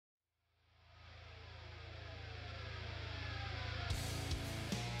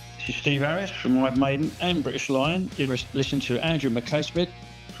This is Steve Harris from White Maiden and British Lion. You're listening to Andrew McCaskett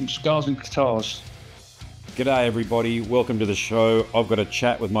from Scars and Guitars. G'day everybody, welcome to the show. I've got a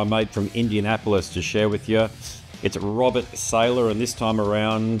chat with my mate from Indianapolis to share with you. It's Robert Saylor, and this time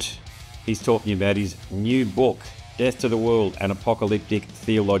around he's talking about his new book, Death to the World, An Apocalyptic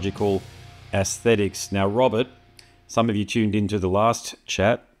Theological Aesthetics. Now Robert, some of you tuned into the last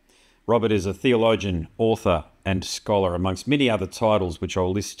chat. Robert is a theologian, author and scholar, amongst many other titles which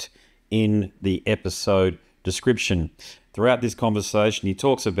I'll list in the episode description. Throughout this conversation, he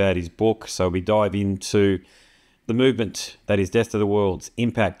talks about his book, so we dive into the movement that is Death to the World's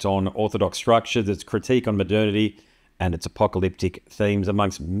impact on Orthodox structures, its critique on modernity, and its apocalyptic themes,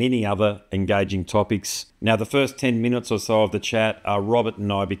 amongst many other engaging topics. Now, the first 10 minutes or so of the chat are Robert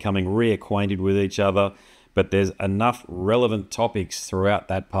and I becoming reacquainted with each other, but there's enough relevant topics throughout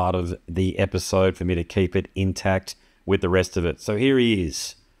that part of the episode for me to keep it intact with the rest of it. So here he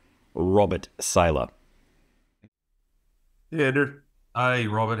is, Robert Saylor. Hey, Andrew. Hey,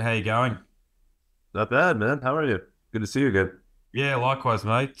 Robert, how you going? Not bad, man. How are you? Good to see you again. Yeah, likewise,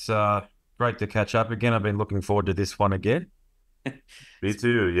 mate. Great to catch up again. I've been looking forward to this one again. Me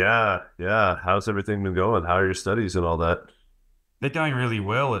too. Yeah. How's everything been going? How are your studies and all that? They're going really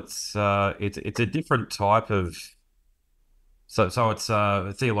well. It's a different type of so it's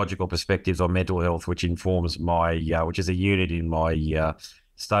theological perspectives on mental health, which informs my which is a unit in my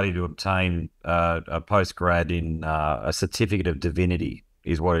study to obtain a postgrad in a certificate of divinity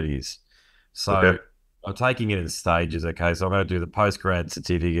is what it is. So Okay. I'm taking it in stages. Okay, so I'm going to do the postgrad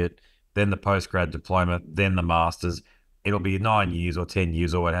certificate, then the postgrad diploma, then the masters. It'll be 9 years or 10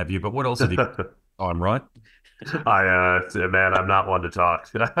 years or what have you. But what else have you got? I'm right. Man, I'm not one to talk.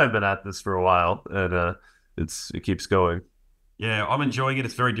 I've been at this for a while, and it keeps going. Yeah, I'm enjoying it.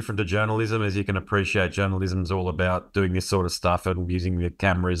 It's very different to journalism. As you can appreciate, journalism's all about doing this sort of stuff and using the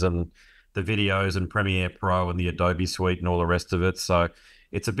cameras and the videos and Premiere Pro and the Adobe Suite and all the rest of it. So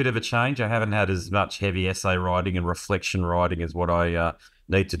it's a bit of a change. I haven't had as much heavy essay writing and reflection writing as what I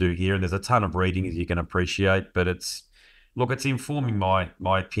need to do here. And there's a ton of reading, as you can appreciate. But it's informing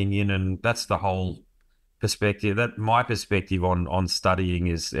my opinion, and that's the whole perspective. That my perspective on studying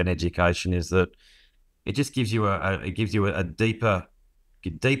is and education is that it just gives you a deeper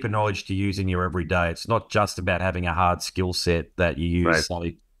knowledge to use in your everyday. It's not just about having a hard skill set that you use Right.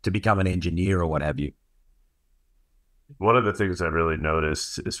 say, to become an engineer or what have you. One of the things I've really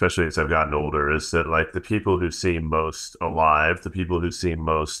noticed, especially as I've gotten older, is that like the people who seem most alive, the people who seem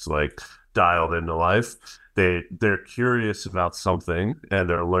most like dialed into life, they're curious about something and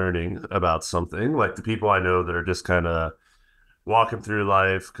they're learning about something. Like the people I know that are just kind of walking through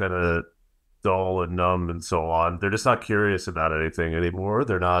life, kind of dull and numb and so on, they're just not curious about anything anymore.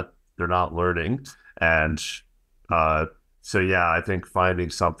 They're not learning. And so yeah, I think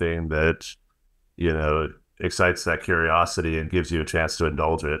finding something that, you know, excites that curiosity and gives you a chance to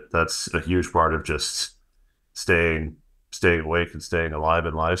indulge it, that's a huge part of just staying awake and staying alive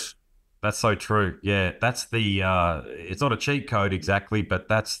in life. That's so true. Yeah, that's the it's not a cheat code exactly, but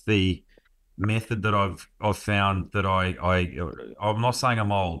that's the method that I've found that I'm not saying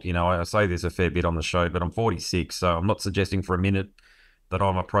I'm old, you know, I say this a fair bit on the show, but I'm 46, so I'm not suggesting for a minute that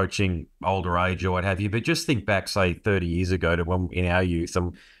I'm approaching older age or what have you, but just think back, say 30 years ago to when in our youth,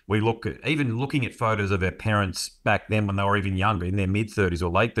 and we even looking at photos of our parents back then when they were even younger, in their mid 30s or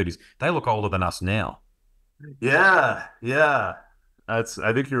late 30s, they look older than us now. Yeah. I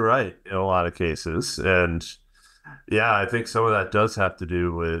think you're right in a lot of cases. And yeah, I think some of that does have to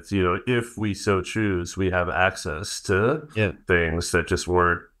do with, you know, if we so choose, we have access to Yeah. things that just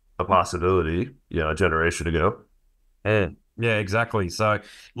weren't a possibility, you know, a generation ago. Yeah, exactly. So,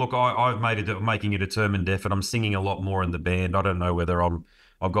 look, I've making a determined effort. I'm singing a lot more in the band. I don't know whether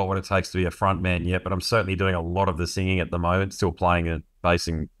I've got what it takes to be a front man yet, but I'm certainly doing a lot of the singing at the moment. Still playing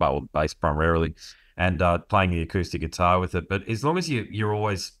bass primarily, and playing the acoustic guitar with it. But as long as you're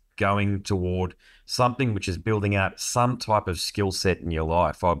always going toward something which is building out some type of skill set in your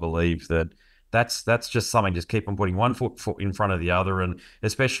life, I believe that's just something. Just keep on putting one foot in front of the other, and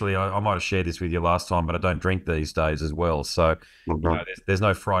especially I might have shared this with you last time, but I don't drink these days as well. So you know, there's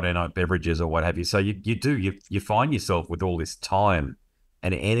no Friday night beverages or what have you. So you find yourself with all this time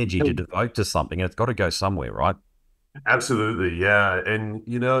and energy to devote to something, and it's got to go somewhere, right? Absolutely, yeah. And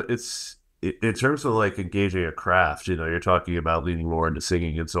you know, in terms of like engaging a craft, you know, you're talking about leaning more into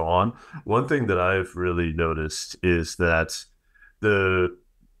singing and so on. One thing that I've really noticed is that the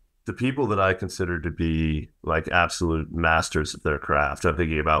the people that I consider to be like absolute masters of their craft, I'm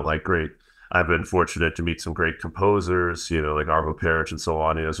thinking about like great I've been fortunate to meet some great composers, like Arvo Pärt and so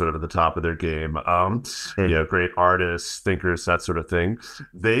on, sort of at the top of their game. Great artists, thinkers, that sort of thing.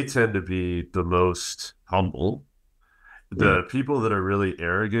 They tend to be the most humble. Yeah. The people that are really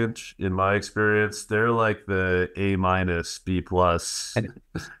arrogant, in my experience, they're like the A minus, B plus,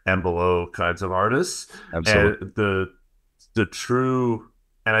 and below kinds of artists. Absolutely. And the true,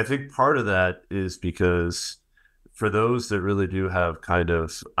 and I think part of that is because for those that really do have kind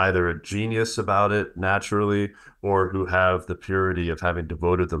of either a genius about it naturally, or who have the purity of having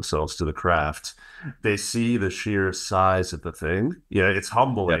devoted themselves to the craft, they see the sheer size of the thing. Yeah, it's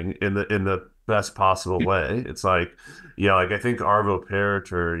humbling in the best possible way. It's like, like I think Arvo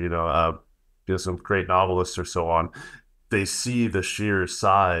Pärt or some great novelists or so on, they see the sheer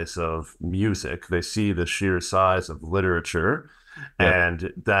size of music, they see the sheer size of literature, Yeah.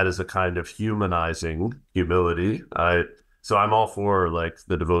 and that is a kind of humanizing humility. So I'm all for like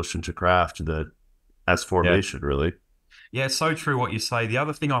the devotion to craft that as Yeah. formation, really. Yeah, it's so true what you say. The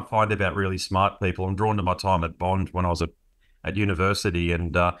other thing I find about really smart people, I'm drawn to my time at Bond when I was at university,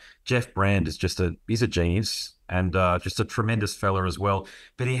 and Jeff Brand is he's a genius and just a tremendous fella as well.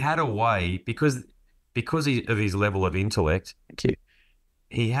 But he had a way, because of his level of intellect, thank you,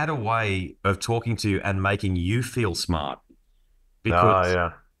 he had a way of talking to you and making you feel smart. Ah, Because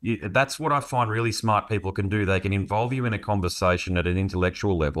yeah. that's what I find really smart people can do. They can involve you in a conversation at an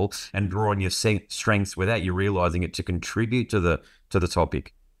intellectual level and draw on your strengths without you realizing it to contribute to the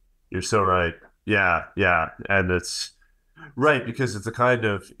topic. You're so right. Yeah, yeah. And it's right, because it's a kind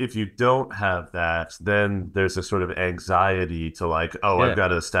of, if you don't have that, then there's a sort of anxiety to like, oh, I've Yeah. got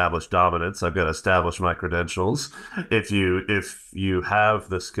to establish dominance, I've got to establish my credentials. If you have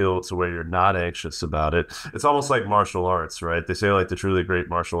the skill to where you're not anxious about it, it's almost like martial arts, right? They say like the truly great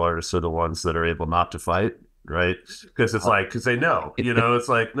martial artists are the ones that are able not to fight. Right. Because it's like, because they know, it's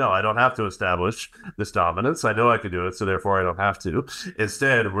like, no, I don't have to establish this dominance. I know I can do it. So therefore, I don't have to.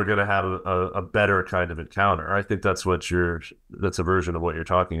 Instead, we're going to have a better kind of encounter. I think that's that's a version of what you're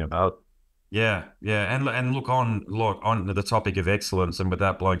talking about. Yeah, yeah, and look on the topic of excellence, and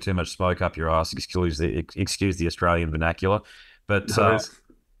without blowing too much smoke up your ass, excuse the Australian vernacular, but No, there's,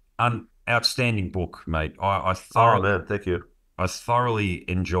 an outstanding book, mate. oh man, thank you. I thoroughly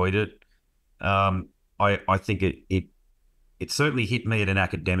enjoyed it. I think it certainly hit me at an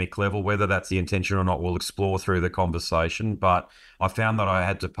academic level. Whether that's the intention or not, we'll explore through the conversation. But I found that I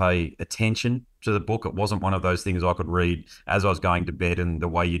had to pay attention to the book. It wasn't one of those things I could read as I was going to bed, and the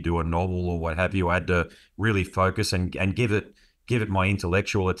way you do a novel or what have you. I had to really focus and give it my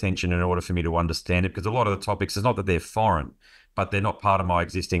intellectual attention in order for me to understand it. Because a lot of the topics, it's not that they're foreign, but they're not part of my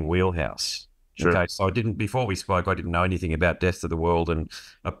existing wheelhouse. Sure. Okay, so before we spoke, I didn't know anything about Death to the World, and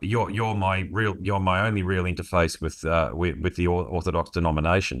you're my only real interface with the Orthodox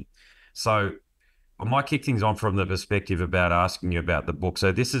denomination. So I might kick things on from the perspective about asking you about the book.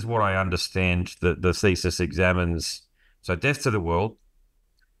 So this is what I understand that the thesis examines. So Death to the World,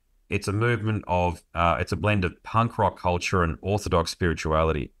 it's a movement of it's a blend of punk rock culture and Orthodox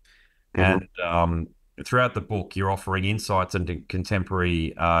spirituality, Mhm. and throughout the book, you're offering insights into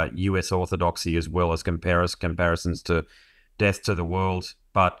contemporary U.S. Orthodoxy as well as comparisons to Death to the World.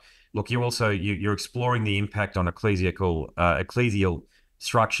 But look, you're exploring the impact on ecclesial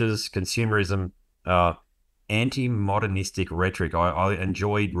structures, consumerism, anti-modernistic rhetoric. I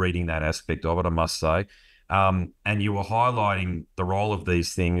enjoyed reading that aspect of it, I must say. And you were highlighting the role of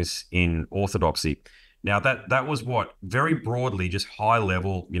these things in Orthodoxy. Now that was what, very broadly, just high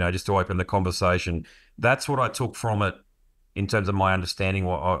level, just to open the conversation. That's what I took from it in terms of my understanding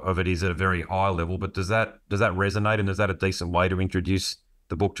of it is at a very high level. But does that resonate, and is that a decent way to introduce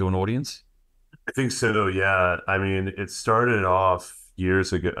the book to an audience? I think so. Yeah. I mean, it started off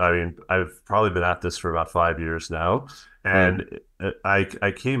years ago. I mean, I've probably been at this for about 5 years now, Mm. and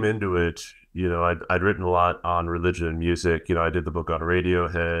I came into it. I'd written a lot on religion and music. I did the book on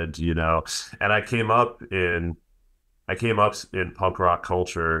Radiohead. And I came up in punk rock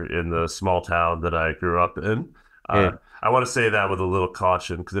culture in the small town that I grew up in. Yeah. I want to say that with a little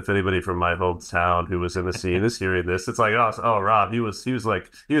caution, because if anybody from my hometown who was in the scene is hearing this, it's like, oh, Rob, he was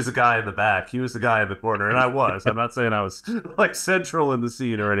the guy in the back, he was the guy in the corner, and I was. I'm not saying I was like central in the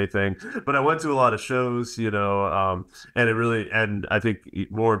scene or anything, but I went to a lot of shows, and it really, and I think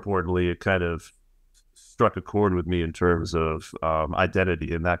more importantly, it kind of struck a chord with me in terms of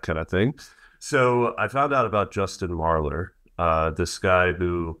identity and that kind of thing. So I found out about Justin Marler, this guy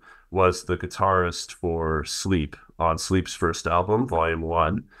who was the guitarist for Sleep on Sleep's first album, Volume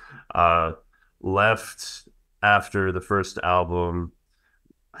 1. Uh, Left after the first album.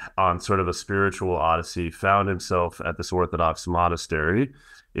 on sort of a spiritual odyssey, found himself at this Orthodox monastery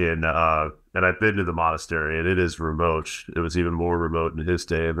and I've been to the monastery, and it is remote. It was even more remote in his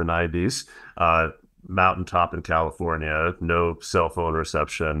day in the 90s. Mountaintop in California, no cell phone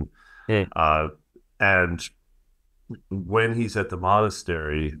reception. Yeah. And when he's at the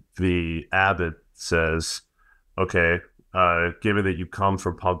monastery, the abbot says, okay, given that you come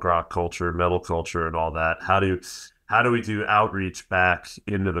from punk rock culture, metal culture, and all that, how do we do outreach back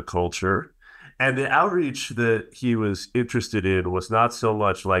into the culture? And the outreach that he was interested in was not so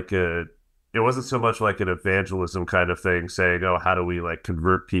much like it wasn't so much like an evangelism kind of thing, saying, oh, how do we like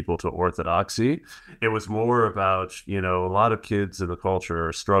convert people to Orthodoxy? It was more about, a lot of kids in the culture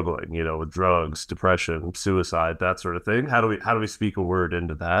are struggling, with drugs, depression, suicide, that sort of thing. How do we speak a word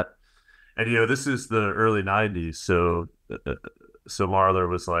into that? And, this is the early 90s. So Marler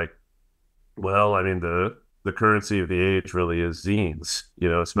was like, well, I mean, the currency of the age really is zines,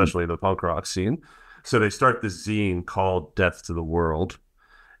 especially the punk rock scene. So they start this zine called Death to the World.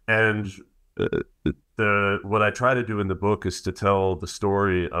 And what I try to do in the book is to tell the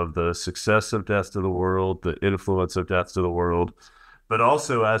story of the success of Death to the World, the influence of Death to the World, but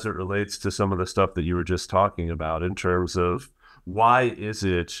also as it relates to some of the stuff that you were just talking about in terms of why is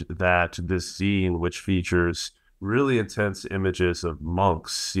it that this zine, which features really intense images of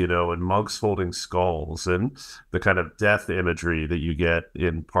monks, and monks holding skulls and the kind of death imagery that you get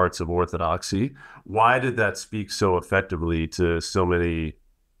in parts of Orthodoxy, why did that speak so effectively to so many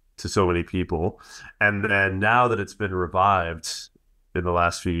people? And then now that it's been revived in the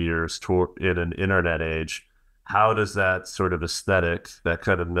last few years in an internet age, how does that sort of aesthetic, that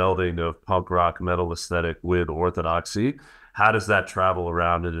kind of melding of punk rock metal aesthetic with Orthodoxy, how does that travel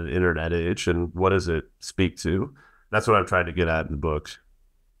around in an internet age, and what does it speak to? That's what I'm trying to get at in the book.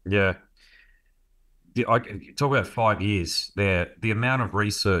 Yeah. I talk about 5 years there. The amount of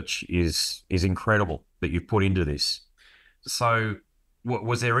research is incredible that you've put into this. So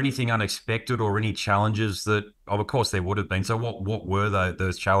was there anything unexpected or any challenges that, of course there would have been. So what were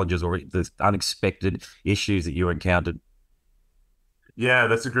those challenges or the unexpected issues that you encountered? Yeah,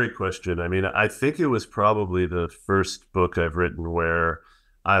 that's a great question. I mean, I think it was probably the first book I've written where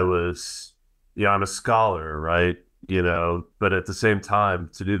I'm a scholar, right? But at the same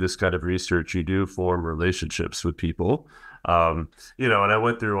time, to do this kind of research, you do form relationships with people. And I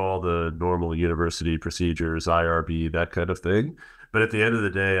went through all the normal university procedures, IRB, that kind of thing. But at the end of the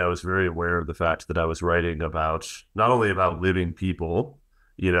day, I was very aware of the fact that I was writing about not only about living people,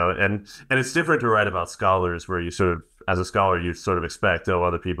 and it's different to write about scholars where you sort of, as a scholar, you sort of expect, oh,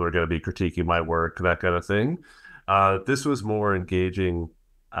 other people are going to be critiquing my work, that kind of thing. This was more engaging,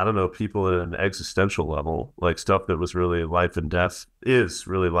 I don't know, people at an existential level, like stuff that was really life and death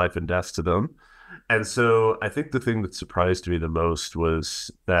to them. And so I think the thing that surprised me the most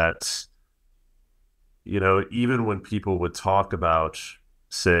was that, even when people would talk about,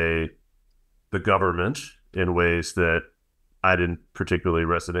 say, the government in ways that I didn't particularly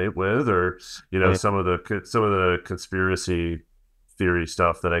resonate with, or, some of the conspiracy theory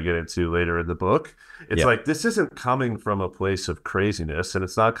stuff that I get into later in the book, it's like, this isn't coming from a place of craziness, and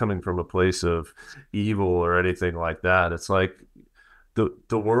it's not coming from a place of evil or anything like that. It's like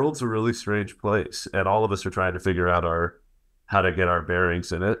the world's a really strange place, and all of us are trying to figure out how to get our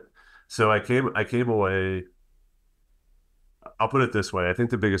bearings in it. So I came away, I'll put it this way. I think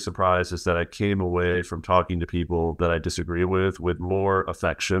the biggest surprise is that I came away from talking to people that I disagree with more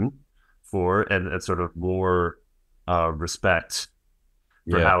affection for and sort of more respect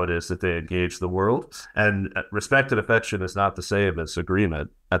for how it is that they engage the world. And respect and affection is not the same as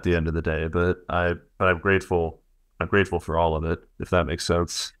agreement at the end of the day, but I'm grateful for all of it, if that makes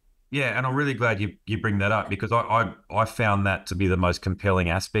sense. Yeah, and I'm really glad you bring that up, because I found that to be the most compelling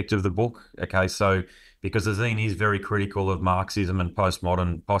aspect of the book. Okay, so because the zine is very critical of Marxism and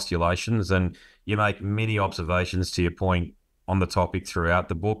postmodern postulations, and you make many observations, to your point, on the topic throughout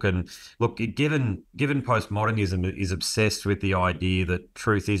the book. And look, given postmodernism is obsessed with the idea that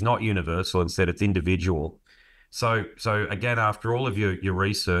truth is not universal, instead it's individual. So again, after all of your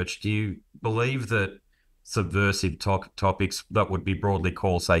research, do you believe that subversive topics that would be broadly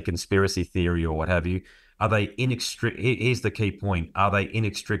called, say, conspiracy theory or what have you, are they here's the key point, are they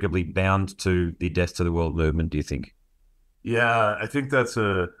inextricably bound to the Death to the World movement, do you think? Yeah, I think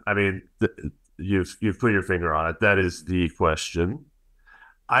you've put your finger on it. That is the question.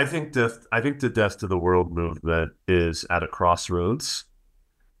 I think the Death to the World movement is at a crossroads.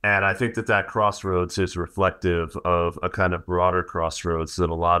 And I think that crossroads is reflective of a kind of broader crossroads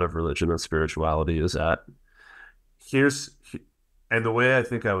that a lot of religion and spirituality is at. And the way I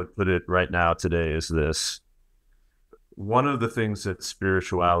think I would put it right now today is this. one of the things that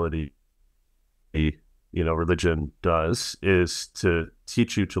spirituality, religion does is to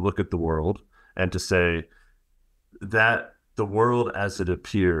teach you to look at the world and to say that the world as it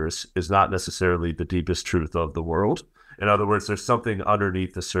appears is not necessarily the deepest truth of the world. In other words, there's something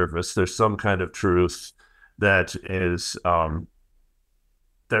underneath the surface. There's some kind of truth that is that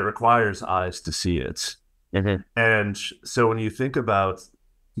requires eyes to see it. Mm-hmm. And so when you think about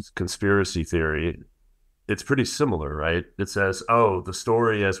conspiracy theory, it's pretty similar, right? It says, oh, the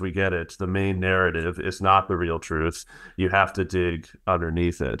story as we get it, the main narrative is not the real truth. You have to dig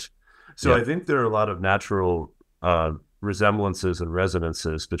underneath it. So Yeah. I think there are a lot of natural resemblances and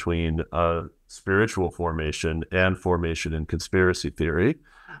resonances between spiritual formation and formation in conspiracy theory.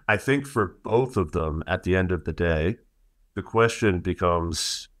 I think for both of them, at the end of the day, the question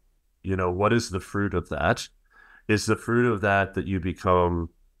becomes, what is the fruit of that? Is the fruit of that you become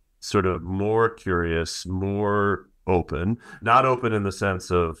sort of more curious, more open, not open in the sense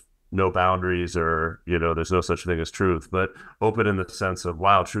of no boundaries or, there's no such thing as truth, but open in the sense of,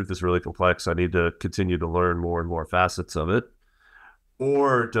 wow, truth is really complex. I need to continue to learn more and more facets of it.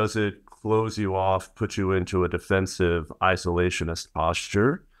 Or does it close you off, put you into a defensive, isolationist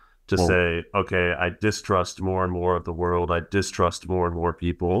posture to Well, say, okay, I distrust more and more of the world. I distrust more and more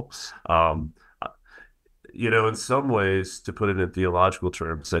people. Um, in some ways, to put it in theological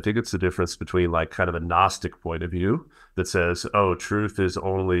terms, I think it's the difference between like kind of a Gnostic point of view that says, oh, truth is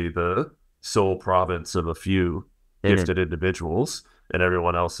only the sole province of a few gifted individuals and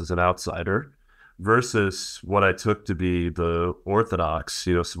everyone else is an outsider, versus what I took to be the Orthodox,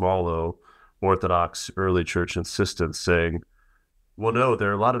 small o, Orthodox early church insistence saying, well, no, there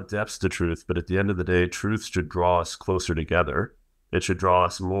are a lot of depths to truth, but at the end of the day, truth should draw us closer together. It should draw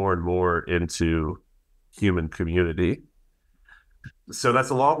us more and more into human community. So that's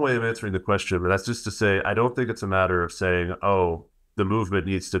a long way of answering the question, but that's just to say, I don't think it's a matter of saying, oh, the movement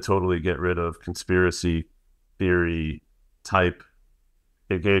needs to totally get rid of conspiracy theory type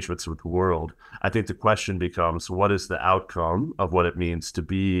engagements with the world. I think the question becomes, what is the outcome of what it means to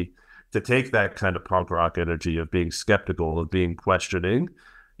take that kind of punk rock energy of being skeptical, of being questioning,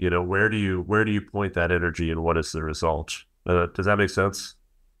 where do you point that energy and what is the result? Does that make sense?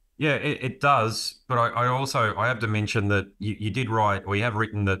 yeah, it does. But I have to mention that you did write, or you have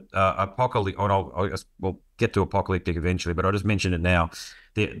written that apocalyptic, and we'll get to apocalyptic eventually, but I'll just mention it now,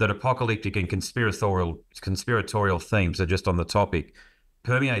 that apocalyptic and conspiratorial themes are just on the topic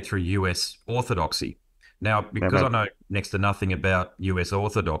permeate through US Orthodoxy. Now, because I know next to nothing about US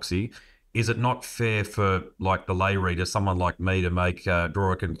Orthodoxy, is it not fair for like the lay reader, someone like me, to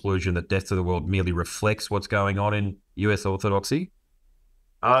draw a conclusion that death to the world merely reflects what's going on in US Orthodoxy?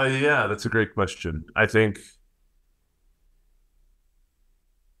 Yeah, that's a great question. I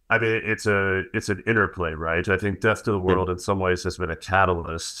mean, it's an interplay, right? I think Death to the Yeah. World in some ways has been a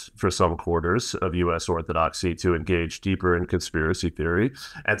catalyst for some quarters of U.S. Orthodoxy to engage deeper in conspiracy theory.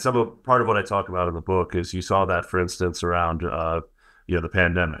 And part of what I talk about in the book is you saw that, for instance, around the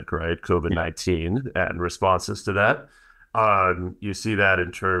pandemic, right? COVID-19 and responses to that. You see that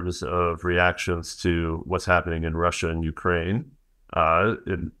in terms of reactions to what's happening in Russia and Ukraine,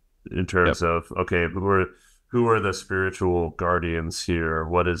 in Yep. terms of, okay, who are the spiritual guardians here?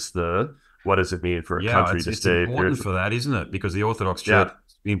 What does it mean for a Yeah, country to it's stay important for that, isn't it? Because the Orthodox Church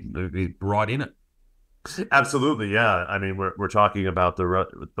Yeah, is right in it. absolutely. Yeah. I mean, we're talking about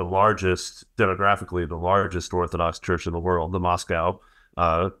the largest, demographically, the largest Orthodox church in the world, the Moscow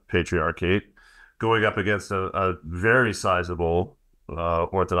Patriarchate, going up against a very sizable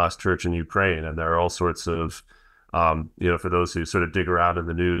Orthodox church in Ukraine. And there are all sorts of, for those who sort of dig around in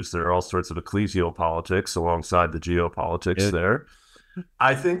the news, there are all sorts of ecclesial politics alongside the geopolitics Yeah. there.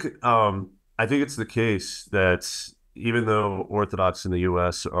 I think it's the case that even though Orthodox in the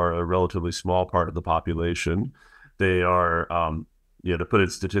U.S. are a relatively small part of the population, they are, to put it in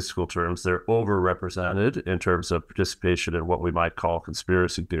statistical terms, they're overrepresented in terms of participation in what we might call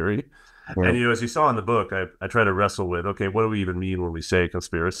conspiracy theory. Yeah. And as you saw in the book, I try to wrestle with, okay, what do we even mean when we say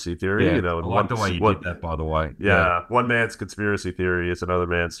conspiracy theory? Yeah. And I like the way you what did that, by the way. Yeah. yeah, one man's conspiracy theory is another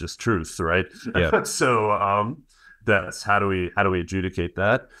man's just truth, right? Yeah. So that's how do we adjudicate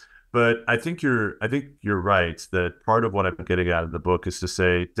that? But I think you're right that part of what I'm getting out of the book is to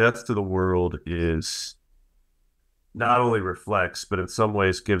say death to the world is not only reflects, but in some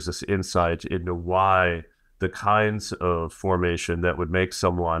ways gives us insight into why the kinds of formation that would make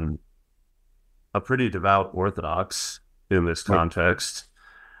someone a pretty devout Orthodox in this Right. context,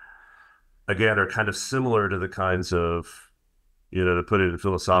 again, are kind of similar to the kinds of to put it in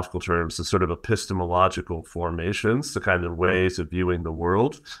philosophical terms, the sort of epistemological formations, the kind of ways of viewing the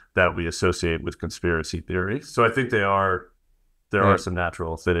world that we associate with conspiracy theory. So I think there are Yeah. some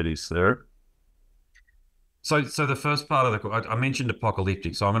natural affinities there. So the first part of I mentioned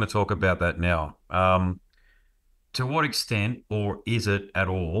apocalyptic, so I'm going to talk about that now. To what extent, or is it at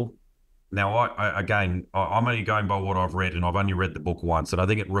all? Now, I'm only going by what I've read, and I've only read the book once, and I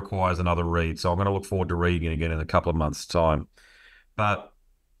think it requires another read. So I'm going to look forward to reading it again in a couple of months' time. But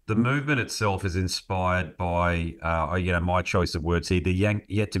the movement itself is inspired by, my choice of words here, the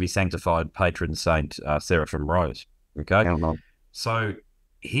yet to be sanctified patron saint, Seraphim Rose. Okay. So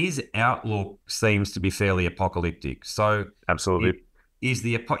his outlook seems to be fairly apocalyptic. So Absolutely.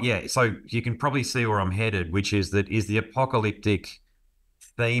 so you can probably see where I'm headed, which is that is the apocalyptic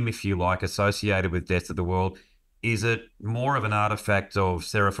theme, if you like, associated with death of the world, is it more of an artifact of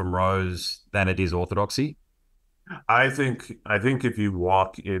Seraphim Rose than it is Orthodoxy? I think if you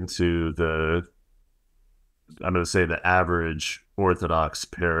walk into I'm going to say the average Orthodox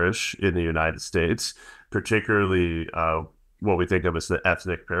parish in the United States, particularly what we think of as the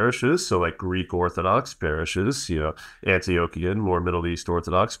ethnic parishes, so like Greek Orthodox parishes, Antiochian, more Middle East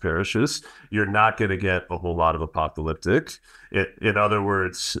Orthodox parishes, you're not going to get a whole lot of apocalyptic. In other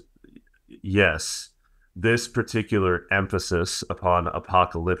words, yes, this particular emphasis upon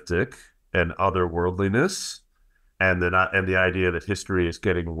apocalyptic and otherworldliness, and the idea that history is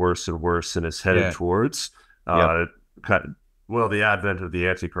getting worse and worse and is headed Yeah. towards Yep. the advent of the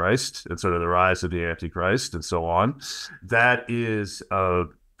Antichrist and sort of the rise of the Antichrist and so on. That is a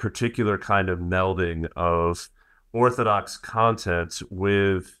particular kind of melding of Orthodox content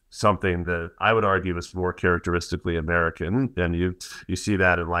with something that I would argue is more characteristically American. And you see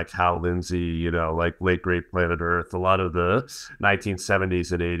that in like Hal Lindsey, like Late Great Planet Earth. A lot of the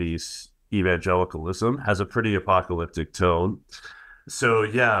 1970s and 80s evangelicalism has a pretty apocalyptic tone. So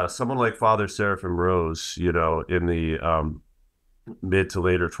yeah, someone like Father Seraphim Rose, in the mid to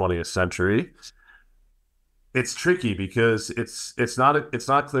later 20th century, it's tricky because it's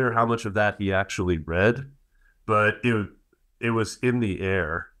not clear how much of that he actually read, but it was in the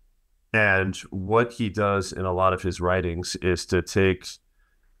air. And what he does in a lot of his writings is to take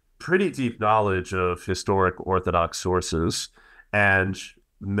pretty deep knowledge of historic Orthodox sources and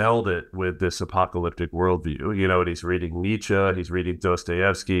meld it with this apocalyptic worldview. And he's reading Nietzsche, he's reading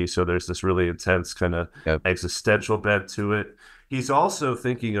Dostoevsky, so there's this really intense kind of existential bent to it. He's also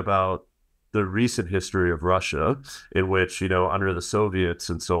thinking about the recent history of Russia, in which, under the Soviets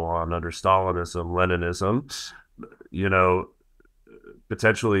and so on, under Stalinism, Leninism,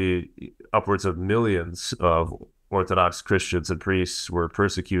 potentially upwards of millions of Orthodox Christians and priests were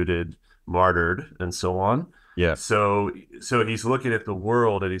persecuted, martyred, and so on. Yeah. So he's looking at the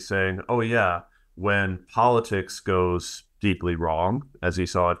world and he's saying, oh yeah, when politics goes deeply wrong, as he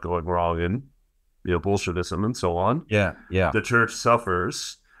saw it going wrong in, Bolshevism and so on, Yeah. the church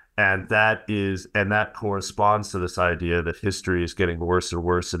suffers. And that corresponds to this idea that history is getting worse and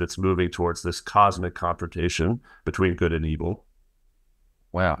worse, and it's moving towards this cosmic confrontation between good and evil.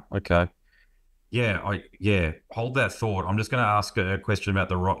 Wow. Okay. Yeah. Hold that thought. I'm just going to ask a question about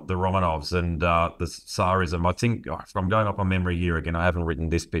the Romanovs and the Tsarism. I think if I'm going up on memory here again, I haven't written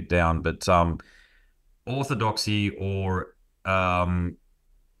this bit down, but Orthodoxy or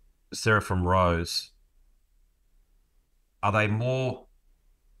Seraphim Rose, are they more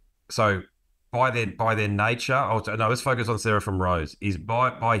so by their nature? Oh, no, let's focus on Seraphim Rose. Is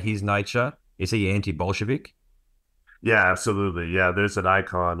by his nature, is he anti-Bolshevik? Yeah, absolutely. Yeah, there's an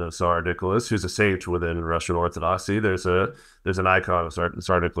icon of Tsar Nicholas, who's a saint within Russian Orthodoxy. There's an icon of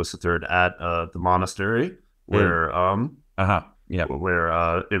Tsar Nicholas III at the monastery where Yeah.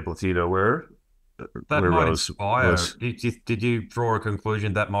 where in Platina where That where might Rose inspire. was. Did you draw a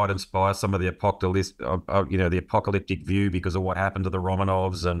conclusion that might inspire some of the the apocalyptic view because of what happened to the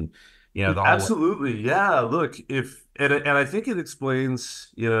Romanovs and the whole? Absolutely. Yeah. Look, and I think it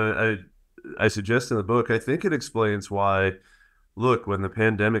explains, I suggest in the book, I think it explains why, look, when the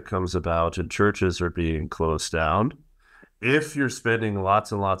pandemic comes about and churches are being closed down, if you're spending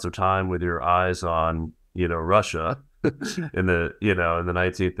lots and lots of time with your eyes on, Russia in the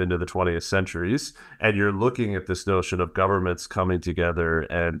 19th into the 20th centuries, and you're looking at this notion of governments coming together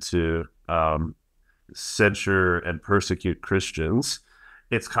and to censure and persecute Christians,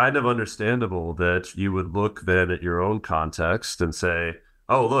 it's kind of understandable that you would look then at your own context and say,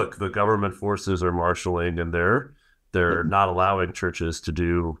 oh, look, the government forces are marshaling and they're not allowing churches to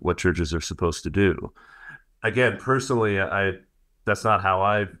do what churches are supposed to do. Again, personally, that's not how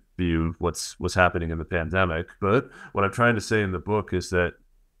I view what's happening in the pandemic. But what I'm trying to say in the book is that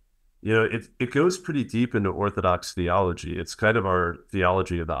it goes pretty deep into Orthodox theology. It's kind of our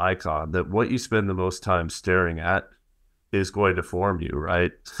theology of the icon, that what you spend the most time staring at is going to form you,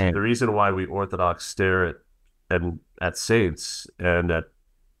 right? Yeah. The reason why we Orthodox stare at saints and at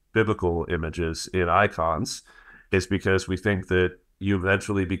biblical images in icons is because we think that you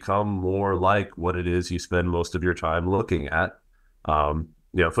eventually become more like what it is you spend most of your time looking at.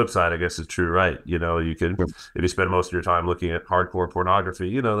 Flip side, I guess, is true, right? You can, if you spend most of your time looking at hardcore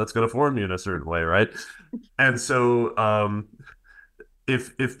pornography, that's going to form you in a certain way, right? And so,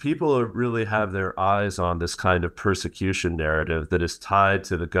 if people really have their eyes on this kind of persecution narrative that is tied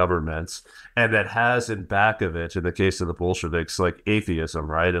to the governments and that has in back of it, in the case of the Bolsheviks, like atheism,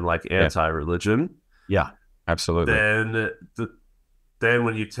 right, and like anti-religion, yeah, absolutely. Then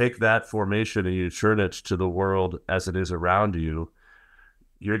when you take that formation and you turn it to the world as it is around you,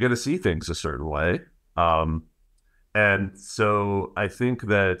 you're going to see things a certain way. And so I think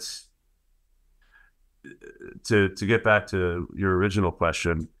that to get back to your original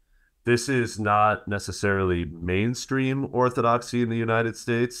question, this is not necessarily mainstream Orthodoxy in the United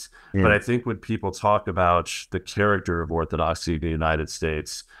States, but I think when people talk about the character of Orthodoxy in the United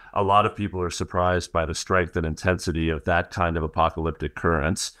States, a lot of people are surprised by the strength and intensity of that kind of apocalyptic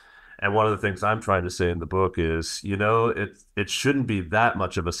currents. And one of the things I'm trying to say in the book is, it shouldn't be that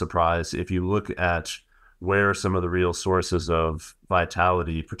much of a surprise if you look at where some of the real sources of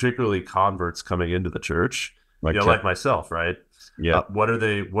vitality, particularly converts coming into the church, like myself, right? Yeah. What are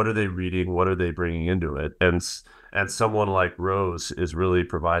they reading? What are they bringing into it? And someone like Rose is really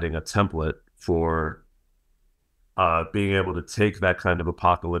providing a template for being able to take that kind of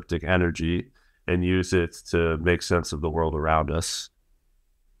apocalyptic energy and use it to make sense of the world around us.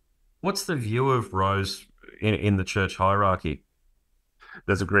 What's the view of Rose in the church hierarchy?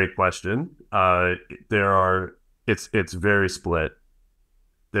 That's a great question. It's very split.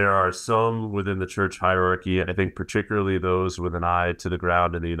 There are some within the church hierarchy, I think particularly those with an eye to the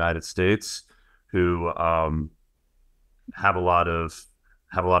ground in the United States, who have a lot of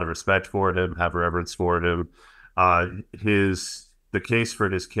respect for him, have reverence for him. The case for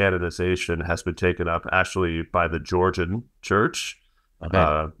his canonization has been taken up actually by the Georgian church,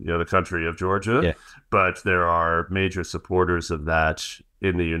 the country of Georgia, yeah. But there are major supporters of that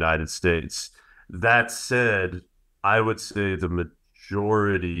in the United States. That said, I would say the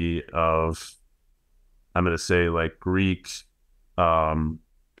majority of, I'm going to say like Greek, sort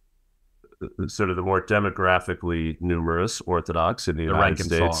of the more demographically numerous Orthodox in the United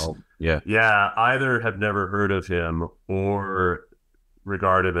States, either have never heard of him or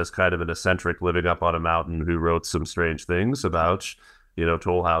regard him as kind of an eccentric living up on a mountain who wrote some strange things about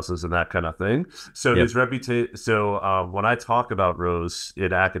toll houses and that kind of thing. So his reputation. So when I talk about Rose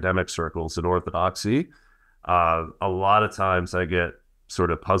in academic circles in Orthodoxy, a lot of times I get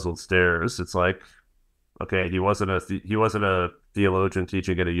sort of puzzled stares. It's like, okay, he wasn't a theologian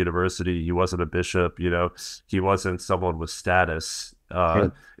teaching at a university. He wasn't a bishop. He wasn't someone with status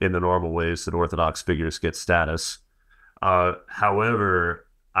in the normal ways that Orthodox figures get status. However,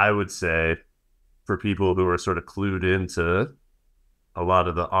 I would say for people who are sort of clued into a lot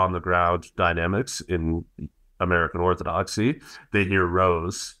of the on-the-ground dynamics in American Orthodoxy, they hear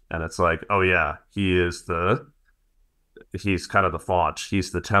Rose, and it's like, oh yeah, he's kind of the font.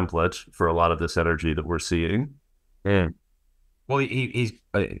 He's the template for a lot of this energy that we're seeing. Yeah. Well, he's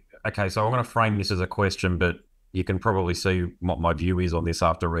okay. So I'm going to frame this as a question, but you can probably see what my view is on this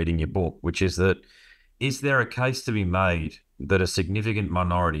after reading your book, which is that, is there a case to be made that a significant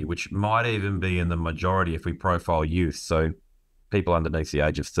minority, which might even be in the majority if we profile youth, so people underneath the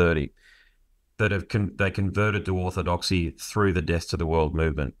age of 30, that they converted to Orthodoxy through the Death to the World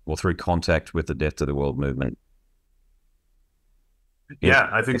movement or through contact with the Death to the World movement? Yeah,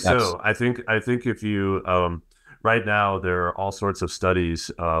 I think so. I think if you right now there are all sorts of studies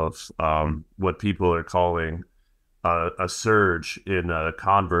of what people are calling a surge in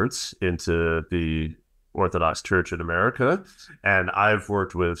converts into the Orthodox Church in America, and I've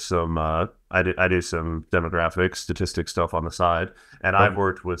worked with some. I do some demographic statistics stuff on the side, and I've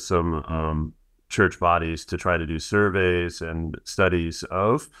worked with some church bodies to try to do surveys and studies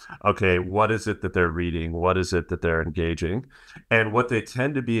of, okay, what is it that they're reading, what is it that they're engaging, and what they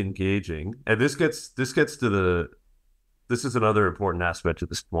tend to be engaging. And this is another important aspect of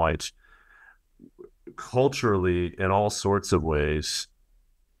this point. Culturally, in all sorts of ways,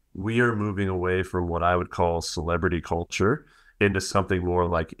 we are moving away from what I would call celebrity culture into something more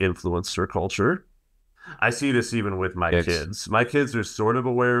like influencer culture. I see this even with my kids. My kids are sort of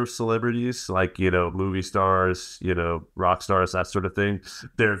aware of celebrities, like, movie stars, rock stars, that sort of thing.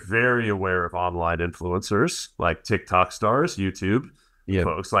 They're very aware of online influencers, like TikTok stars, YouTube. Yeah.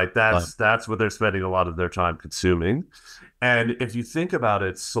 folks. Like that's what they're spending a lot of their time consuming. And if you think about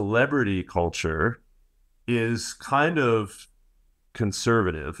it, celebrity culture is kind of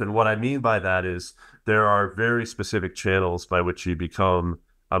conservative. And what I mean by that is there are very specific channels by which you become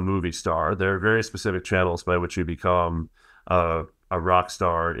a movie star. There are very specific channels by which you become a rock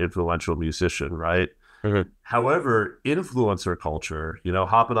star, influential musician, right? Mhm. However, influencer culture,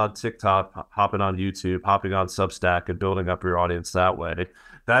 hopping on TikTok, hopping on YouTube, hopping on Substack and building up your audience that way,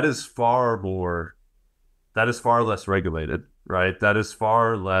 that is far more, that is far less regulated, right? That is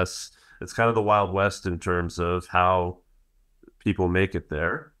far less, it's kind of the Wild West in terms of how people make it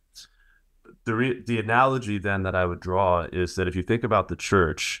there. The analogy then that I would draw is that if you think about the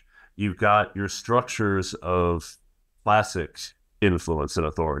church, you've got your structures of classic influence and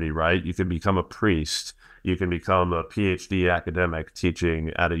authority, right? You can become a priest, you can become a PhD academic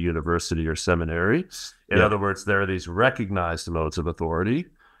teaching at a university or seminary. In Yeah. other words, there are these recognized modes of authority,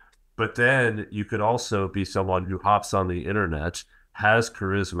 but then you could also be someone who hops on the internet, has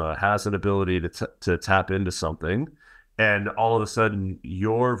charisma, has an ability to tap into something, and all of a sudden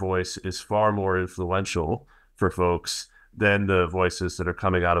your voice is far more influential for folks than the voices that are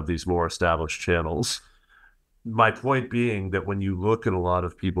coming out of these more established channels. My point being that when you look at a lot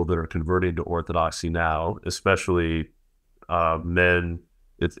of people that are converting to Orthodoxy now, especially men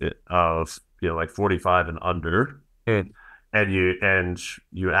of like 45 and under, Mm. and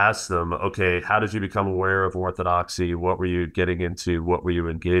you ask them, okay, how did you become aware of Orthodoxy? What were you getting into? What were you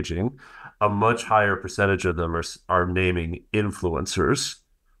engaging? A much higher percentage of them are naming influencers,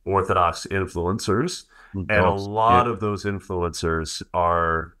 Orthodox influencers, and a Dogs. Yeah. lot of those influencers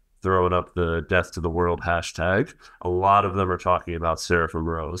are throwing up the death to the world hashtag. A lot of them are talking about Seraphim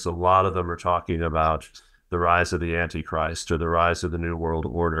Rose. A lot of them are talking about the rise of the Antichrist or the rise of the New World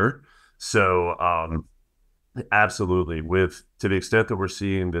Order. So, absolutely, with to the extent that we're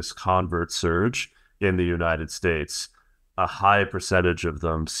seeing this convert surge in the United States, a high percentage of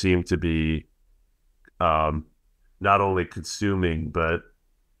them seem to be um, not only consuming but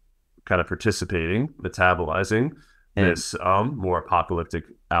kind of participating, metabolizing And this more apocalyptic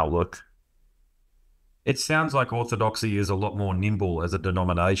outlook. it sounds like Orthodoxy is a lot more nimble as a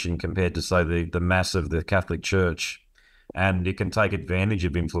denomination compared to, say, the mass of the Catholic Church, and it can take advantage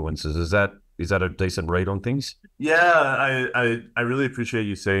of influences. Is that a decent read on things? Yeah, I really appreciate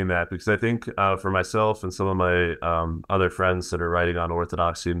you saying that because I think for myself and some of my other friends that are writing on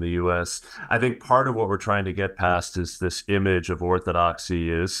Orthodoxy in the U.S., I think part of what we're trying to get past is this image of Orthodoxy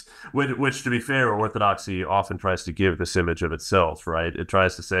which to be fair, Orthodoxy often tries to give this image of itself, right? It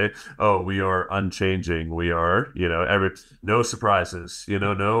tries to say, oh, we are unchanging. We are, no surprises,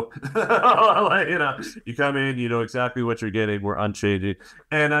 no, like, you come in, you know exactly what you're getting. We're unchanging.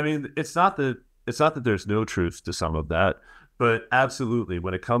 And I mean, it's not that there's no truth to some of that, but absolutely,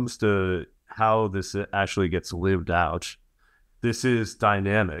 when it comes to how this actually gets lived out, this is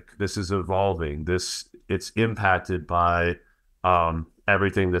dynamic. This is evolving. It's impacted by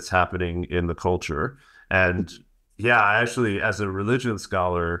everything that's happening in the culture. And yeah, actually, as a religion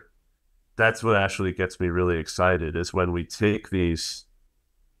scholar, that's what actually gets me really excited is when we take these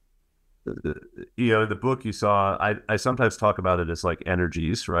in the book you saw, I sometimes talk about it as like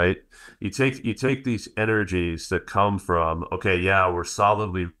energies, right? You take these energies that come from, okay, yeah, we're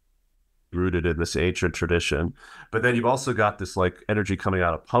solidly rooted in this ancient tradition, but then you've also got this like energy coming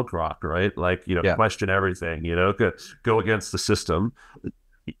out of punk rock, right? Like, Yeah. question everything, go against the system.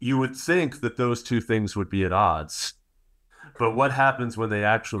 You would think that those two things would be at odds, but what happens when they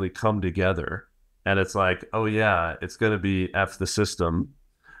actually come together? And it's like, oh yeah, it's going to be F the system,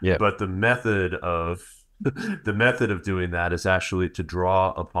 Yeah. but the method of the method of doing that is actually to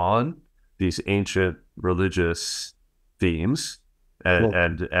draw upon these ancient religious themes and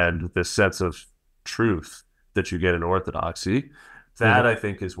Well, and the sense of truth that you get in Orthodoxy. That mhm. I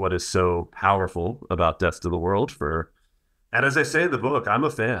think is what is so powerful about Death to the World for. And as I say in the book, I'm a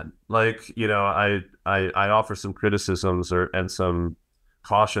fan. Like, I offer some criticisms and some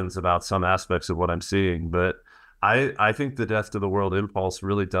cautions about some aspects of what I'm seeing, but I think the Death to the World impulse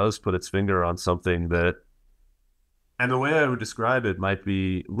really does put its finger on something that, and the way I would describe it might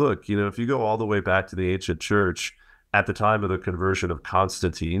be, look, if you go all the way back to the ancient church at the time of the conversion of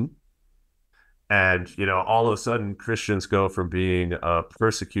Constantine, and, all of a sudden Christians go from being a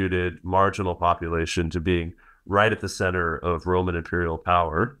persecuted, marginal population to being right at the center of Roman imperial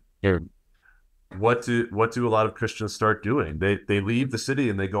power. Yeah. What do a lot of Christians start doing? They leave the city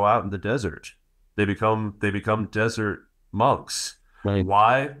and they go out in the desert. They become desert monks. Right.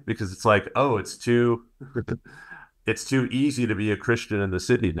 Why? Because it's like, oh, it's too easy to be a Christian in the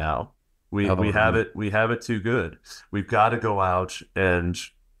city now. We have it. We have it too good. We've got to go out and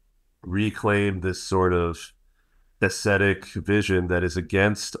reclaim this sort of aesthetic vision that is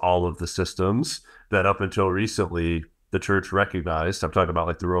against all of the systems that up until recently the church recognized. I'm talking about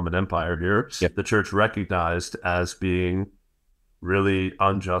like the Roman Empire here. Yep. The church recognized as being really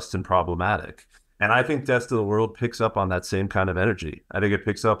unjust and problematic. And I think Death to the World picks up on that same kind of energy. I think it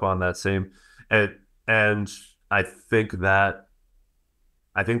picks up on that same, and I think that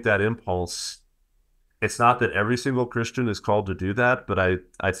impulse, it's not that every single Christian is called to do that, but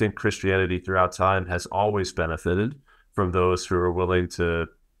I think Christianity throughout time has always benefited from those who are willing to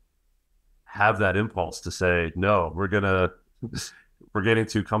have that impulse to say, no, we're getting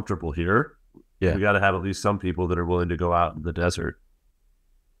too comfortable here. Yeah. We got to have at least some people that are willing to go out in the desert.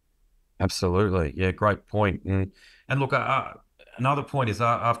 Absolutely. Yeah, great point. And look, another point is,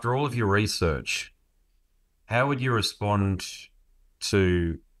 after all of your research, how would you respond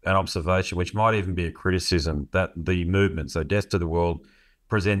to an observation, which might even be a criticism, that the movement, so Death to the World,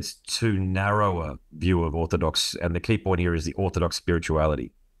 presents too narrow a view of Orthodox, and the key point here is the Orthodox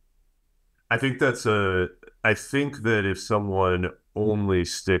spirituality? I think that if someone only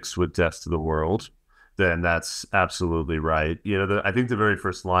sticks with Death to the World, then that's absolutely right. I think the very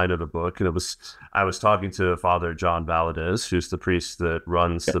first line of the book, and I was talking to Father John Valadez, who's the priest that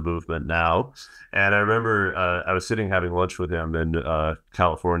runs the movement now. And I remember I was sitting having lunch with him in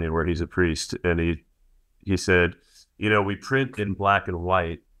California, where he's a priest. And he said, we print in black and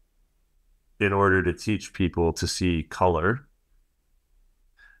white in order to teach people to see color.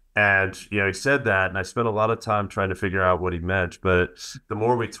 And, he said that, and I spent a lot of time trying to figure out what he meant. But the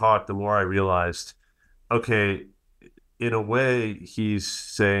more we talked, the more I realized, okay, in a way, he's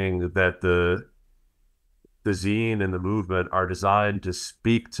saying that the zine and the movement are designed to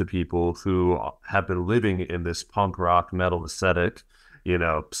speak to people who have been living in this punk rock metal aesthetic,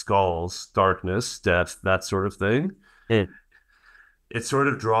 skulls, darkness, death, that sort of thing. Yeah. It sort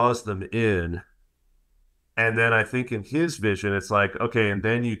of draws them in. And then I think in his vision, it's like, okay, and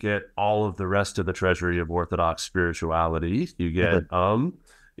then you get all of the rest of the treasury of Orthodox spirituality. You get,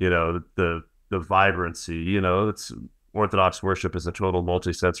 the vibrancy, it's Orthodox worship is a total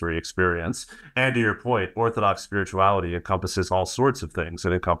multisensory experience. And to your point, Orthodox spirituality encompasses all sorts of things.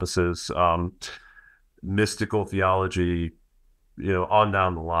 It encompasses mystical theology, on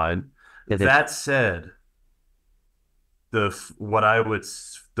down the line. That said, the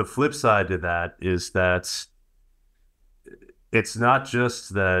flip side to that is that it's not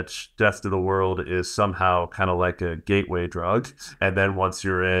just that Death to the World is somehow kind of like a gateway drug, and then once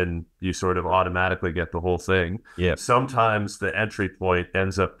you're in, you sort of automatically get the whole thing. Yeah. Sometimes the entry point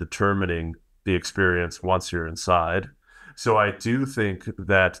ends up determining the experience once you're inside. So I do think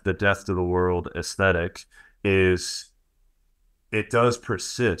that the Death to the World aesthetic it does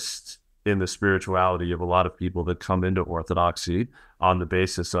persist in the spirituality of a lot of people that come into Orthodoxy on the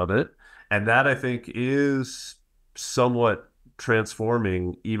basis of it. And that, I think, is somewhat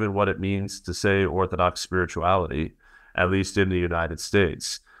transforming even what it means to say Orthodox spirituality, at least in the United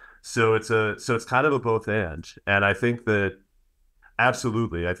States. So it's kind of a both and. And I think that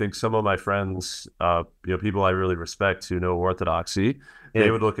absolutely, I think some of my friends, people I really respect who know Orthodoxy, they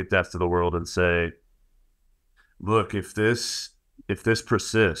would look at Death to the World and say, look, if this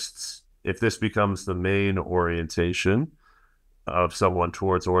persists, if this becomes the main orientation of someone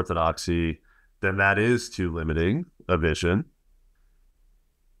towards Orthodoxy, then that is too limiting a vision.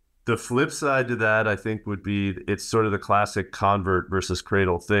 The flip side to that, I think, would be it's sort of the classic convert versus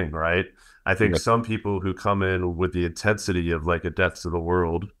cradle thing, right? I think some people who come in with the intensity of like a Death to the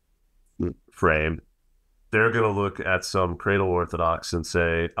World frame, they're going to look at some cradle Orthodox and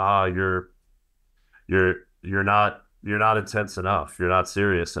say, you're not intense enough. You're not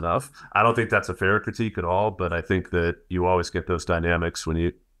serious enough. I don't think that's a fair critique at all, but I think that you always get those dynamics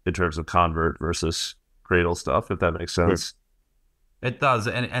in terms of convert versus cradle stuff, if that makes sense. It does.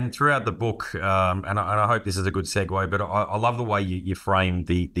 And throughout the book, and I hope this is a good segue, but I love the way you frame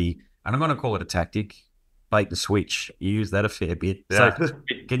the, and I'm going to call it a tactic, bait and switch. You use that a fair bit. Yeah. So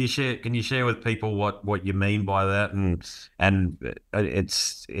can you share with people what you mean by that? And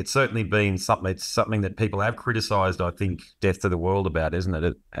it's certainly been something that people have criticized, I think, Death to the World about, isn't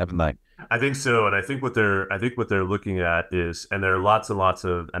it? Haven't they? I think so. And I think what they're looking at is, and there are lots and lots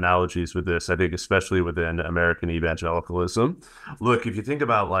of analogies with this, I think, especially within American evangelicalism. Look, if you think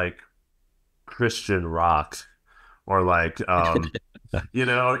about like Christian rock or like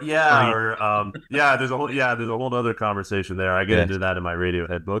Yeah, Right. or there's a whole other conversation there. I get Yeah. into that in my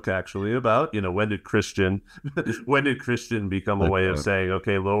Radiohead book actually about, when did Christian when did Christian become a way of saying,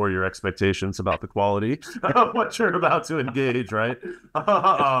 okay, lower your expectations about the quality of what you're about to engage, right?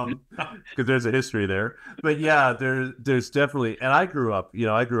 Because there's a history there. But yeah, there's definitely, and I grew up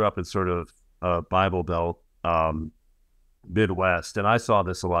in sort of Bible Belt Midwest, and I saw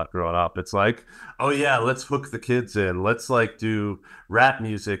this a lot growing up. It's like, oh yeah, let's hook the kids in. Let's like do rap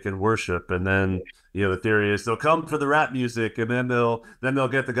music and worship, and then the theory is they'll come for the rap music, and then they'll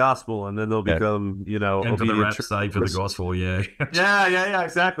get the gospel, and then they'll Yeah. become And for the obedient rap, church save for the members. gospel. Yeah. Yeah,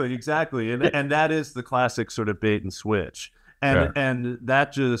 exactly, and that is the classic sort of bait and switch, Yeah. and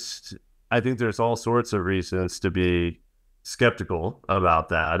that just I think there's all sorts of reasons to be skeptical about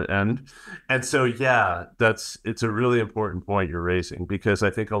that, and so yeah, it's a really important point you're raising because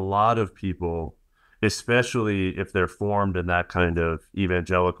I think a lot of people, especially if they're formed in that kind of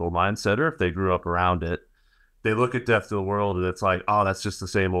evangelical mindset or if they grew up around it, they look at Death to the World and it's like, oh, that's just the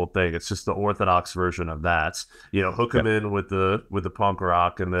same old thing. It's just the Orthodox version of that. Hook Yeah. them in with the punk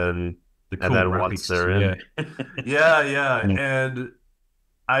rock, The and cool then once graphics. they're Yeah. in, yeah, Mm. and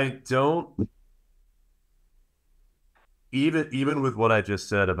I don't even with what I just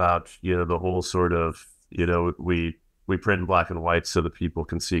said about the whole sort of we print in black and white so that people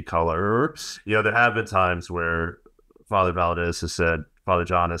can see color. Or, there have been times where Father John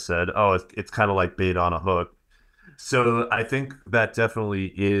has said, oh, it's kind of like bait on a hook. So I think that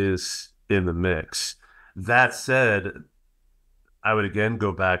definitely is in the mix. That said, I would again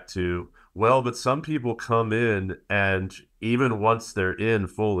go back to, well, but some people come in and even once they're in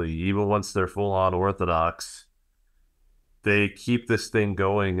fully, even once they're full on Orthodox, they keep this thing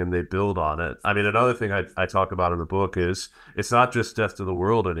going and they build on it. I mean, another thing I talk about in the book is it's not just Death to the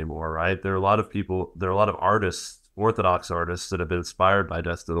World anymore, right? There are a lot of people, there are a lot of artists, Orthodox artists that have been inspired by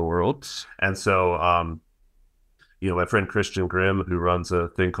Death to the World. And so, my friend Christian Grimm, who runs a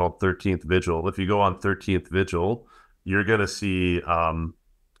thing called 13th Vigil, if you go on 13th Vigil, you're going to see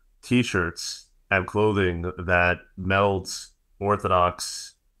t-shirts and clothing that melds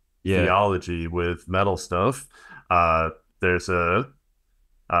Orthodox Yeah. theology with metal stuff. Uh, there's a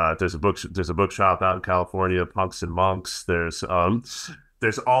there's a bookshop out in California, Punks and Monks. There are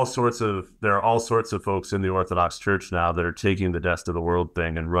all sorts of folks in the Orthodox Church now that are taking the Death to the World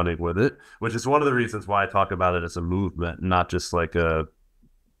thing and running with it, which is one of the reasons why I talk about it as a movement, not just like a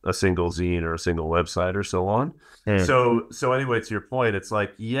single zine or a single website or so on. Mm. So anyway, to your point, it's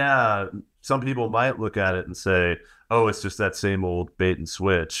like, yeah, some people might look at it and say, oh, it's just that same old bait and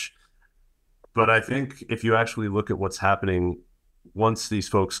switch. But I think if you actually look at what's happening once these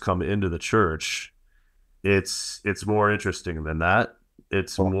folks come into the church, it's more interesting than that.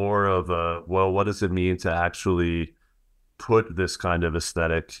 It's more of a, well, what does it mean to actually put this kind of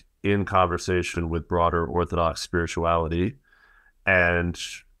aesthetic in conversation with broader Orthodox spirituality and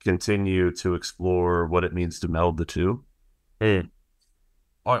continue to explore what it means to meld the two? Mm.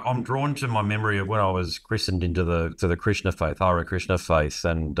 I'm drawn to my memory of when I was christened into the Krishna faith, Hare Krishna faith,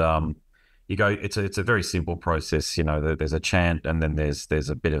 and you go. It's a very simple process. There's a chant, and then there's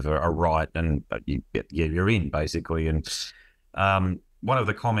a bit of a rite, and you're in basically. And one of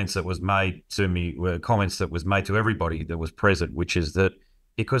the comments that was made to me were comments that was made to everybody that was present, which is that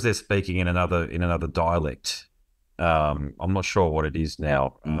because they're speaking in another dialect, I'm not sure what it is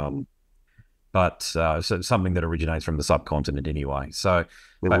now. But so something that originates from the subcontinent anyway. So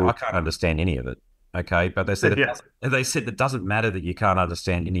I can't understand any of it. Okay, but they said Yeah. it doesn't matter that you can't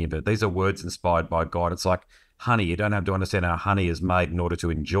understand any of it. These are words inspired by God. It's like honey. You don't have to understand how honey is made in order to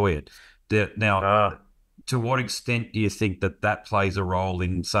enjoy it. Now, to what extent do you think that plays a role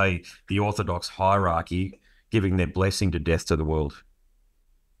in, say, the Orthodox hierarchy giving their blessing to Death to the World?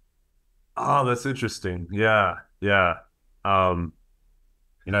 Oh, that's interesting. Yeah, yeah. Um,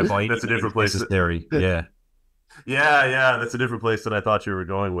 By any that's a means different place. necessary. Yeah. Yeah, that's a different place than I thought you were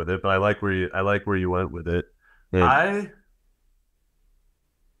going with it, but I like where you went with it. Yeah. I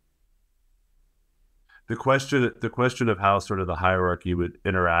the question of how sort of the hierarchy would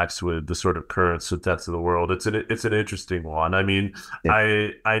interacts with the sort of currents of Death of the World. It's an interesting one. I mean, Yeah.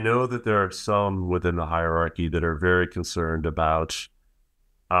 I know that there are some within the hierarchy that are very concerned about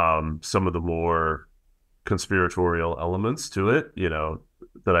some of the more conspiratorial elements to it,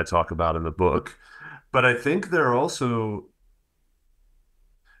 that I talk about in the book. But I think there are also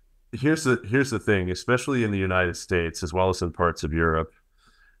here's the thing, especially in the United States as well as in parts of Europe,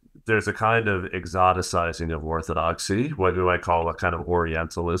 there's a kind of exoticizing of Orthodoxy, what do I call a kind of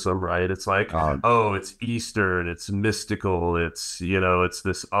Orientalism, right? It's like, Um, oh, it's Eastern, it's mystical, it's, you know, it's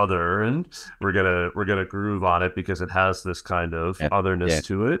this other, and we're gonna groove on it because it has this kind of yeah, yeah, otherness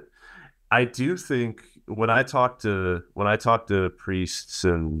to it. I do think when I talk to priests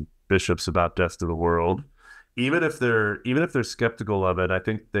and bishops about death to the world, even if they're skeptical of it, I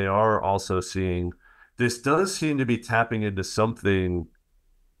think they are also seeing this does seem to be tapping into something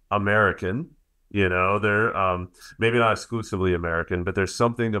American. You know, they're maybe not exclusively American, but there's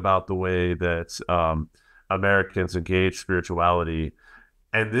something about the way that Americans engage spirituality,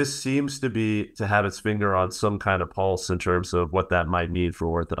 and this seems to have its finger on some kind of pulse in terms of what that might mean for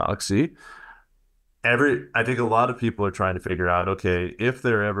Orthodoxy. I think a lot of people are trying to figure out, okay, if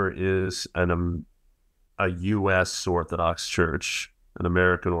there ever is a U.S. Orthodox Church, an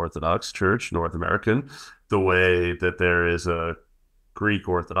American Orthodox Church, North American, the way that there is a Greek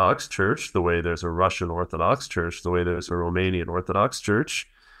Orthodox Church, the way there's a Russian Orthodox Church, the way there's a Romanian Orthodox Church,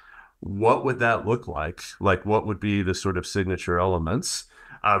 what would that look like? Like, what would be the sort of signature elements?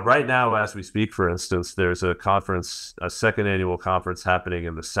 Right now, as we speak, for instance, there's a conference, a second annual conference happening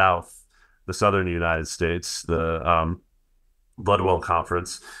in the southern United States, the Bloodwell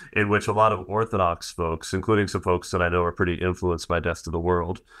Conference, in which a lot of Orthodox folks, including some folks that I know are pretty influenced by Death to the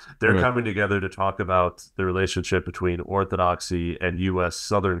World, they're mm, coming together to talk about the relationship between Orthodoxy and U.S.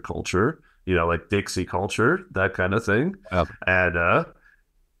 Southern culture, you know, like Dixie culture, that kind of thing. And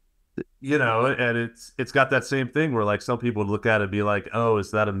and it's got that same thing where like some people would look at it and be like, oh,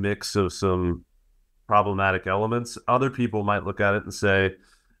 is that a mix of some problematic elements? Other people might look at it and say,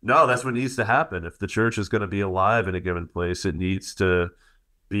 no, that's what needs to happen. If the church is going to be alive in a given place, it needs to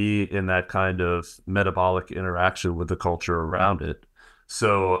be in that kind of metabolic interaction with the culture around it.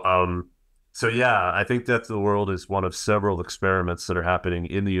 So, so yeah, I think that the world is one of several experiments that are happening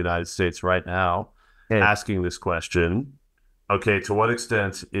in the United States right now, yeah, asking this question. Okay, to what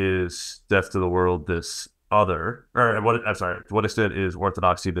extent is death to the world this other, or what, I'm sorry, to what extent is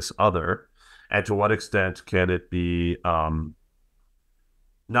Orthodoxy this other? And to what extent can it be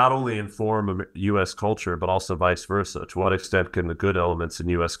not only inform U.S. culture, but also vice versa? To what extent can the good elements in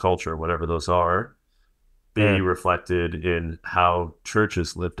U.S. culture, whatever those are, yeah, be reflected in how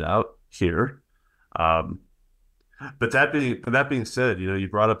churches lived out here? Um, but that being said, you know, you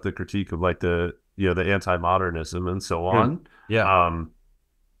brought up the critique of like the anti-modernism and so mm, on. yeah, Um,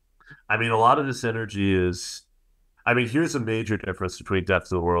 I mean, a lot of this energy is I mean, here's a major difference between Death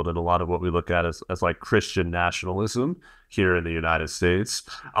to the World and a lot of what we look at as like Christian nationalism here in the United States.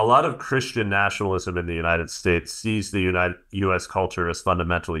 A lot of Christian nationalism in the United States sees the U.S. culture as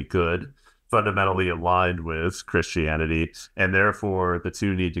fundamentally good, fundamentally aligned with Christianity, and therefore the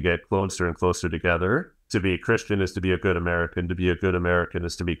two need to get closer and closer together. To be Christian is to be a good American. To be a good American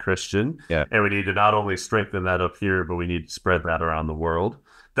is to be Christian. yeah, And we need to not only strengthen that up here, but we need to spread that around the world.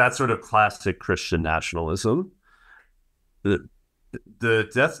 That's sort of classic Christian nationalism. The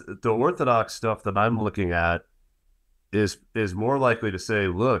Orthodox stuff that I'm looking at is more likely to say,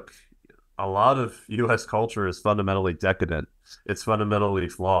 look, a lot of U.S. culture is fundamentally decadent. It's fundamentally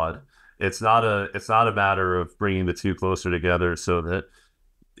flawed. It's not a matter of bringing the two closer together so that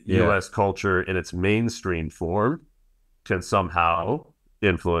yeah, U.S. culture in its mainstream form can somehow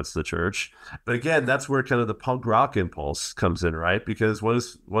influence the church. But again, that's where kind of the punk rock impulse comes in, right? Because what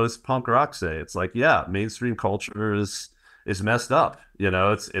does punk rock say? It's like, yeah, mainstream culture is messed up. You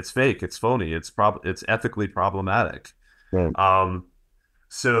know, it's fake, it's phony, it's ethically problematic. yeah, Um,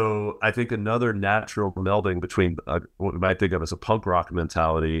 so I think another natural melding between what we might think of as a punk rock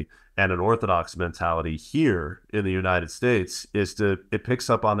mentality and an Orthodox mentality here in the United States it picks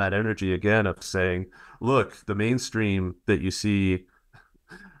up on that energy again of saying, look, the mainstream that you see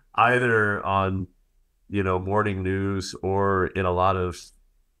either on, you know, morning news or in a lot of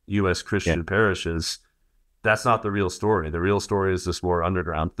U.S. yeah. Christian parishes, that's not the real story. The real story is this more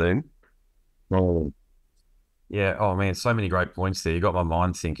underground thing. Oh. Yeah. Oh man, so many great points there. You got my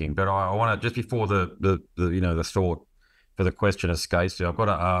mind thinking. But I want to just before the thought for the question escapes me, I've got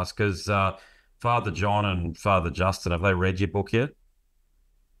to ask because Father John and Father Justin, have they read your book yet?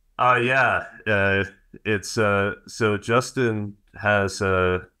 Yeah. It's so Justin has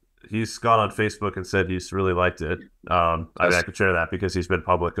he's gone on Facebook and said he's really liked it. I mean, I That's could share that because he's been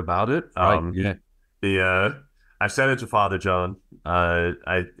public about it. right. Yeah. The I sent it to Father John. I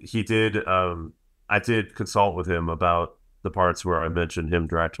did consult with him about the parts where I mentioned him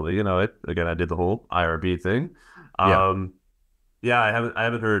directly. You know, again, I did the whole IRB thing. Yeah. Um, yeah, I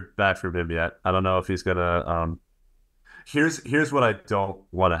haven't heard back from him yet. I don't know if he's gonna. Here's what I don't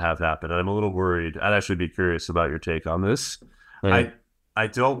want to have happen, and I'm a little worried. I'd actually be curious about your take on this. Yeah. I I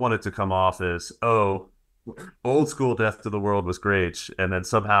don't want it to come off as, oh, old school Death to the World was great, and then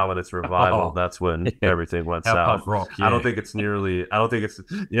somehow in its revival, Oh, that's when yeah. everything went Our punk south. rock, I yeah. don't think it's nearly. I don't think it's.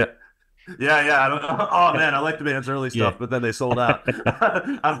 Yeah, yeah. I don't, oh man, I like the band's early Yeah. stuff, but then they sold out.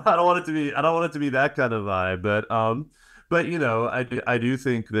 I don't want it to be. I don't want it to be that kind of vibe. But I do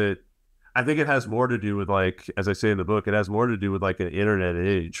think that. I think it has more to do with, like, as I say in the book, it has more to do with like an internet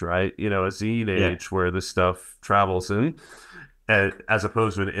age, right? A zine Yeah. age where this stuff travels in, as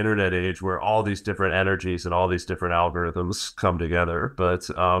opposed to an internet age where all these different energies and all these different algorithms come together. But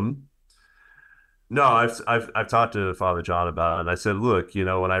no, I've talked to Father John about it. And I said, look,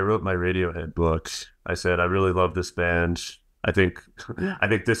 when I wrote my Radiohead book, I said I really love this band. I think I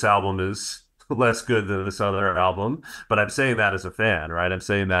think this album is less good than this other album, but I'm saying that as a fan, right? I'm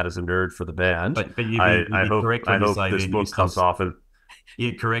saying that as a nerd for the band. But you'd be I you'd I be hope correct I when you hope say this their new book comes stuff's off and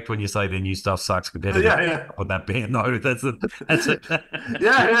you're correct when you say their new stuff sucks compared to yeah, yeah. with that band. No, that's it.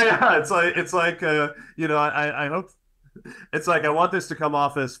 Yeah. I hope it's like I want this to come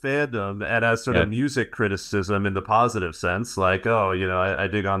off as fandom and as sort Yeah. of music criticism in the positive sense, like, oh, I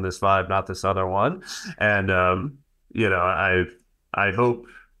dig on this vibe, not this other one. And I hope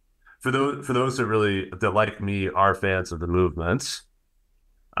for those that like me are fans of the movement,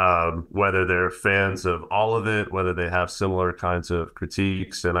 whether they're fans of all of it, whether they have similar kinds of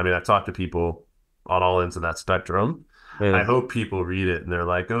critiques. And I mean, I've talked to people on all ends of that spectrum. Yeah. I hope people read it and they're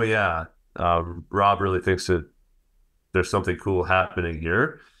like, oh yeah, Rob really thinks that there's something cool happening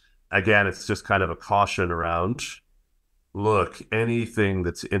here. Again, it's just kind of a caution around, look, anything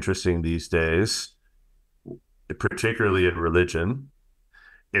that's interesting these days, particularly in religion,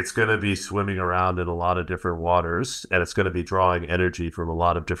 it's going to be swimming around in a lot of different waters and it's going to be drawing energy from a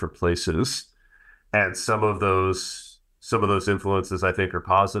lot of different places. And some of those influences I think are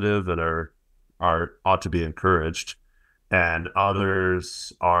positive and are ought to be encouraged. And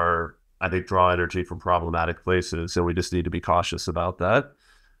others are, I think, draw energy from problematic places, and we just need to be cautious about that.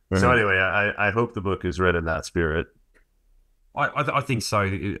 So Mhm. anyway, I hope the book is read in that spirit. I think so.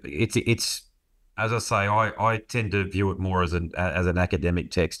 It's as I say, I tend to view it more as an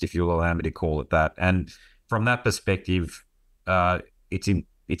academic text, if you'll allow me to call it that. And from that perspective,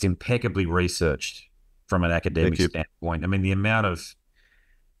 it's impeccably researched from an Thank academic you. standpoint. I mean, the amount of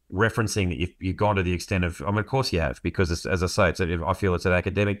referencing that you've gone to the extent of, I mean, of course you have, because as I say, I feel it's an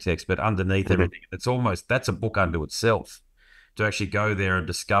academic text, but underneath everything, that's a book unto itself to actually go there and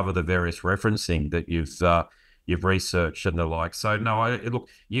discover the various referencing that you've researched and the like. So no, look,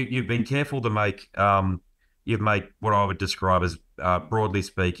 you've been careful to make you've made what I would describe as broadly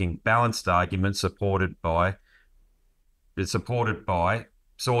speaking balanced arguments supported by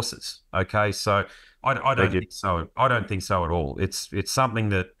sources. Okay, so I Thank don't you. think so. I don't think so at all. It's something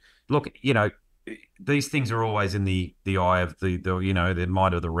that, look, these things are always in the eye of the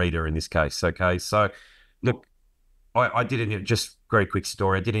mind of the reader in this case. Okay, so look, I did just very quick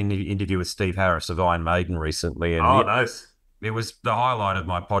story. I did an interview with Steve Harris of Iron Maiden recently, and Oh, yeah, nice. it was the highlight of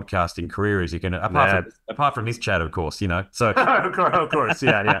my podcasting career. As you can, Man. apart from this chat, of course, So Of course.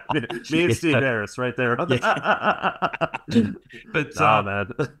 Yeah. Me and Steve yeah, Harris right there. but Oh,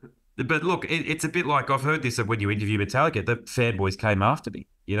 man. But look, it's a bit like I've heard this of when you interview Metallica, the fanboys came after me,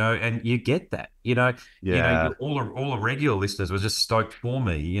 and you get that, Yeah. all the regular listeners were just stoked for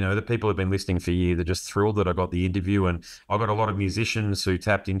me. The people who've been listening for years are just thrilled that I got the interview, and I got a lot of musicians who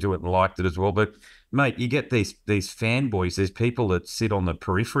tapped into it and liked it as well. But mate, you get these fanboys, there's people that sit on the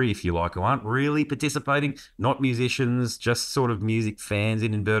periphery, if you like, who aren't really participating, not musicians, just sort of music fans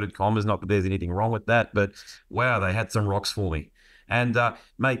in inverted commas. Not that there's anything wrong with that, but wow, they had some rocks for me. And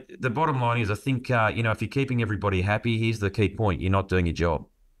mate, the bottom line is, I think if you're keeping everybody happy, here's the key point: you're not doing your job.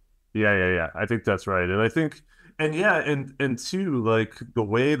 Yeah. I think that's right. And I think, and yeah, and two, like the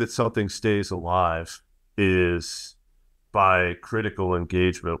way that something stays alive is by critical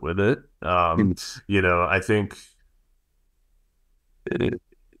engagement with it. Mm. I think it,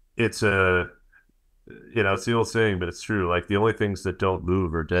 it's a, it's the old saying, but it's true. Like the only things that don't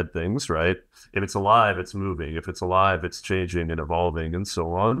move are dead things, right? If it's alive, it's moving. If it's alive, it's changing and evolving and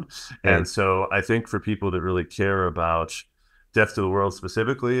so on. Yeah. And so I think for people that really care about Death to the World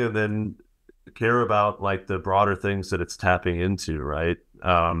specifically, and then care about like the broader things that it's tapping into, right?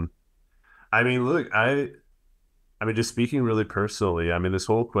 I mean, look, I mean, just speaking really personally, I mean, this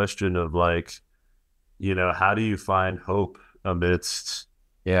whole question of like, how do you find hope amidst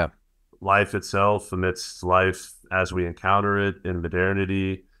Yeah. life itself, amidst life as we encounter it in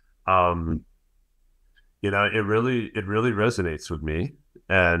modernity? Um, it really resonates with me.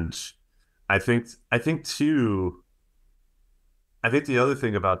 And I think too, I think the other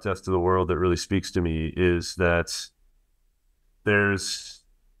thing about Death to the World that really speaks to me is that there's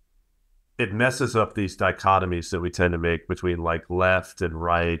it messes up these dichotomies that we tend to make between like left and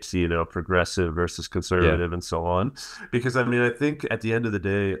right, progressive versus Yeah. conservative and so on. Because I mean, I think at the end of the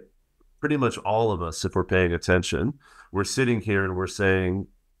day, pretty much all of us, if we're paying attention, we're sitting here and we're saying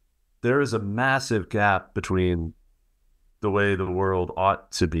there is a massive gap between the way the world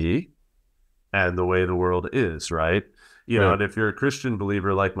ought to be and the way the world is, right? Right. And if you're a Christian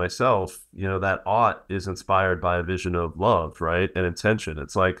believer like myself, that ought is inspired by a vision of love, right? And intention.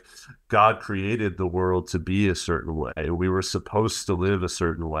 It's like God created the world to be a certain way. We were supposed to live a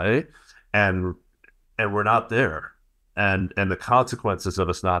certain way, and we're not there. And the consequences of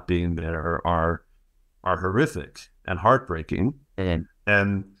us not being there are horrific and heartbreaking. And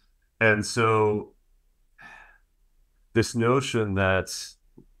And so this notion that,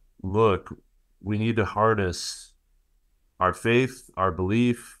 look, we need to harness our faith, our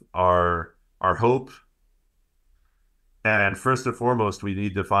belief, our hope, and first and foremost, we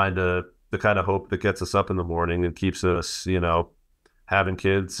need to find the kind of hope that gets us up in the morning and keeps us, having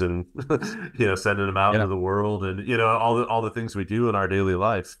kids and sending them out into the world, and all the things we do in our daily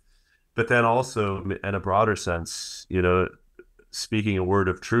life. But then also, in a broader sense, speaking a word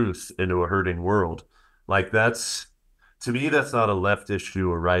of truth into a hurting world, like that's. To me, that's not a left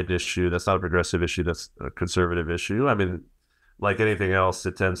issue or right issue. That's not a progressive issue. That's a conservative issue. I mean, like anything else,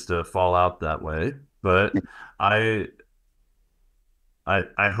 it tends to fall out that way. But I,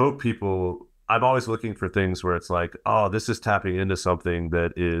 I hope people. I'm always looking for things where it's like, oh, this is tapping into something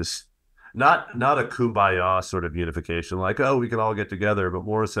that is not a kumbaya sort of unification, like, oh, we can all get together, but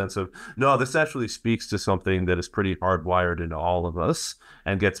more a sense of, no, this actually speaks to something that is pretty hardwired into all of us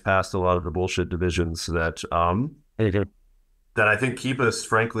and gets past a lot of the bullshit divisions that I think keep us,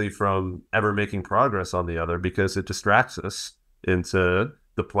 frankly, from ever making progress on the other, because it distracts us into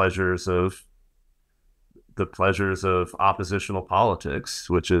the pleasures of oppositional politics,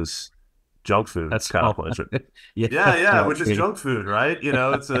 which is junk food. That's kind of pleasure. Yeah, Yeah, which is junk food, right?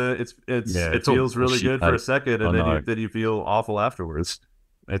 It feels really good for a second, and then you feel awful afterwards.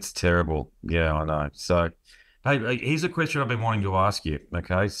 It's terrible. Yeah, I know. So, hey, here's a question I've been wanting to ask you.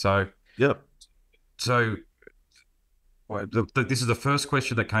 Okay, so Yep. So this is the first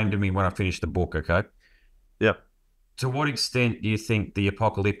question that came to me when I finished the book, okay? Yep. To what extent do you think the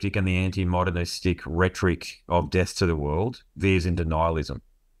apocalyptic and the anti-modernistic rhetoric of death to the world veers into nihilism?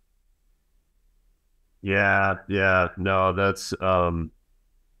 Yeah. No, that's a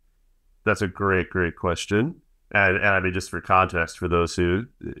great question. And I mean, just for context, for those who,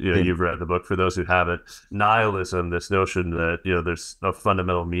 you've read the book, for those who haven't, nihilism, this notion that, there's a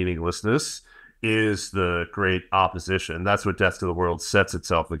fundamental meaninglessness, is the great opposition. That's what Death to the World sets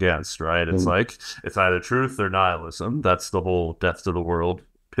itself against, right? It's like, it's either truth or nihilism. That's the whole Death to the World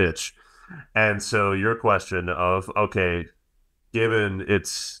pitch. And so your question of, okay, given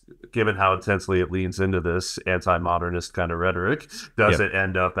how intensely it leans into this anti-modernist kind of rhetoric, does it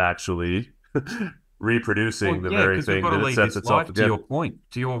end up actually reproducing the very thing that it sets itself against? To your point,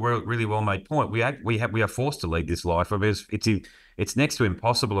 to your really well made point, we are forced to lead this life. I mean, it's next to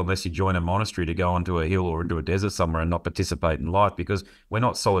impossible unless you join a monastery to go onto a hill or into a desert somewhere and not participate in life, because we're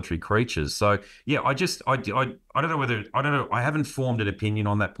not solitary creatures. So yeah, I don't know. I haven't formed an opinion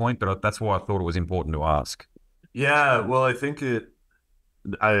on that point, but that's why I thought it was important to ask. Yeah, well, I think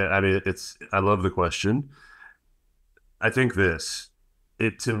I mean, I love the question. I think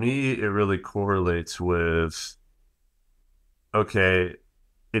to me, it really correlates with, okay,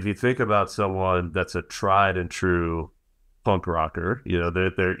 if you think about someone that's a tried and true punk rocker,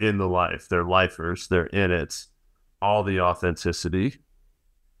 they're in the life, they're lifers, they're in it, all the authenticity.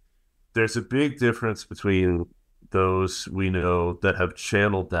 There's a big difference between those we know that have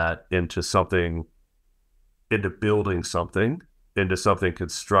channeled that into building something, into something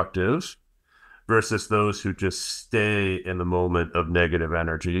constructive, versus those who just stay in the moment of negative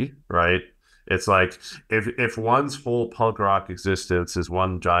energy, right? It's like, if one's whole punk rock existence is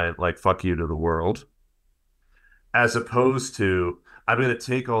one giant, like, fuck you to the world, as opposed to, I'm going to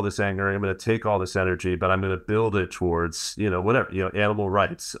take all this anger, I'm going to take all this energy, but I'm going to build it towards, whatever, animal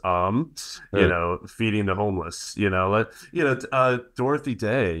rights, feeding the homeless, Dorothy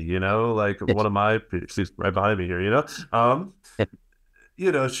Day, like one of my, she's right behind me here,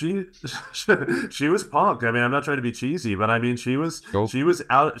 she was punk. I mean, I'm not trying to be cheesy, but I mean, she was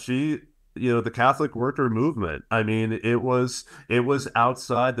the Catholic worker movement. I mean, it was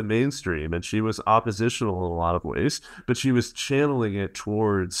outside the mainstream, and she was oppositional in a lot of ways, but she was channeling it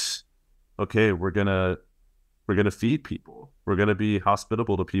towards, okay, we're gonna feed people. We're gonna be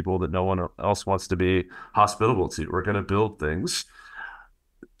hospitable to people that no one else wants to be hospitable to. We're gonna build things.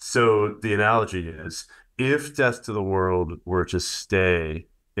 So the analogy is, if death to the world were to stay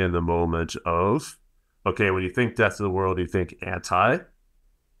in the moment of, okay, when you think death to the world, you think anti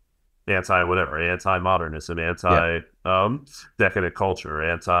whatever, anti-modernism, Yeah. decadent culture,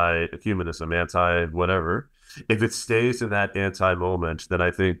 anti-humanism, anti whatever. If it stays in that anti moment, then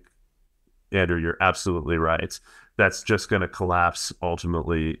I think, Andrew, you're absolutely right. That's just going to collapse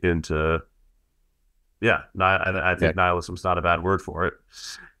ultimately into, yeah, I Yeah. think nihilism's not a bad word for it.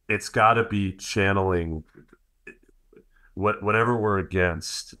 It's got to be channeling whatever we're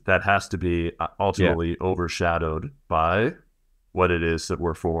against, that has to be Yeah. ultimately overshadowed by what it is that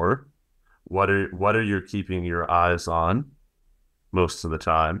we're for. What are you keeping your eyes on most of the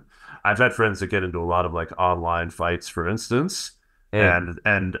time? I've had friends that get into a lot of like online fights, for instance, Yeah.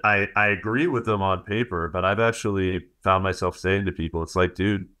 and I agree with them on paper, but I've actually found myself saying to people, it's like,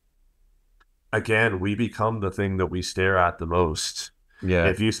 dude, again, we become the thing that we stare at the most. Yeah.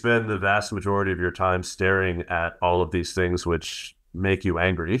 If you spend the vast majority of your time staring at all of these things which make you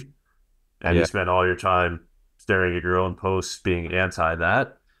angry, and you Yeah. spend all your time staring at your own posts being anti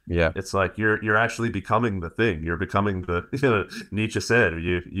that, Yeah. it's like you're actually becoming the thing. You're becoming the, Nietzsche said,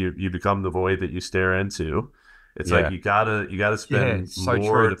 you become the void that you stare into. It's like Yeah. you gotta Yeah. spend It's so true. The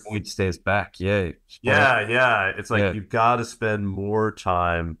more. void stares back. Yeah. Spot on. Yeah. It's like Yeah. you've got to spend more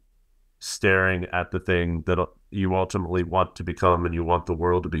time staring at the thing that you ultimately want to become and you want the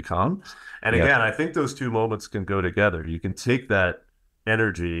world to become. And Yeah. again, I think those two moments can go together. You can take that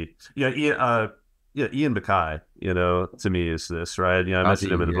energy. Ian Mackay, to me is this, right? I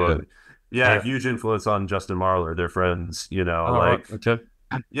mentioned him Fuzzy. in the Yeah. book. Yeah, Yeah. huge influence on Justin Marler. They're friends, All right. like, Okay.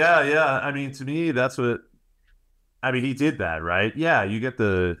 yeah. I mean, to me, that's what, I mean, he did that, right? Yeah, you get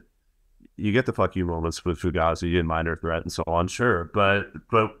the fuck you moments with Fugazi and Minor Threat and so on, sure, but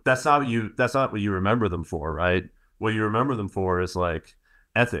that's not what you remember them for, right? What you remember them for is like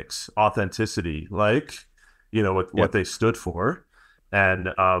ethics, authenticity, like, Yeah. what they stood for, and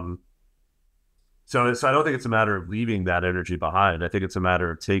so I don't think it's a matter of leaving that energy behind. I think it's a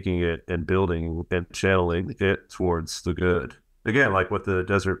matter of taking it and building and channeling it towards the good. Again, like what the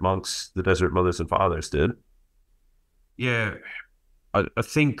desert monks, the desert mothers and fathers did. Yeah. I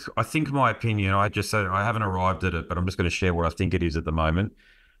think my opinion, I just said I haven't arrived at it, but I'm just going to share what I think it is at the moment.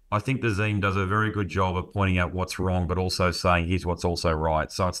 I think the zine does a very good job of pointing out what's wrong, but also saying here's what's also right.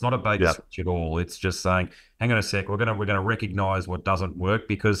 So it's not a bait and Yeah, switch at all. It's just saying, hang on a sec, we're gonna recognize what doesn't work,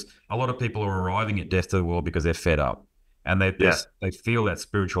 because a lot of people are arriving at death to the world because they're fed up, and yeah. they feel that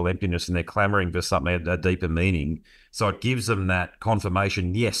spiritual emptiness, and they're clamoring for something, a deeper meaning. So it gives them that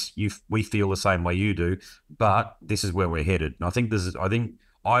confirmation. Yes, we feel the same way you do, but this is where we're headed. And I think this is. I think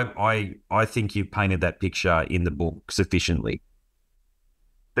you've painted that picture in the book sufficiently.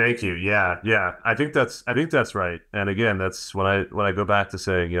 Thank you. Yeah. I think that's right. And again, that's when I go back to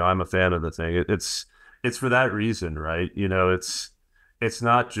saying, I'm a fan of the thing. It's for that reason, right? It's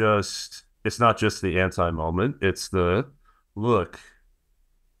not just the anti moment. It's the look.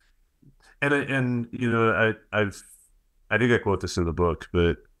 And I think I quote this in the book,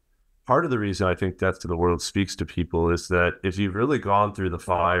 but part of the reason I think Death to the World speaks to people is that if you've really gone through the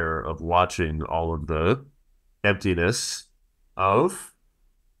fire of watching all of the emptiness of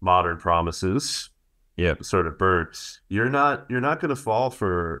modern promises Yeah. sort of burn, you're not going to fall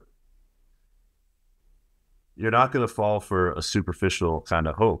for a superficial kind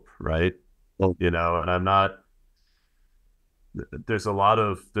of hope, right? Well, And I'm not. There's a lot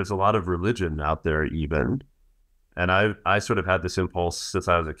of religion out there even, and I sort of had this impulse since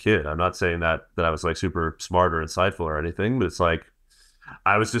I was a kid. I'm not saying that I was like super smart or insightful or anything, but it's like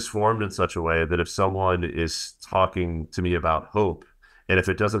I was just formed in such a way that if someone is talking to me about hope, and if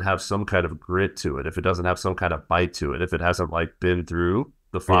it doesn't have some kind of grit to it, if it doesn't have some kind of bite to it, if it hasn't like been through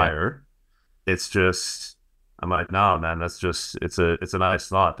the yeah. fire, it's just, I'm like, no, man, that's just, it's a nice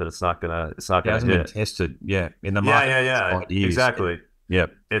thought, but it's not It gonna hasn't been hit. tested. Yeah. In the Yeah, market yeah, for yeah, 5 years. Yeah. exactly.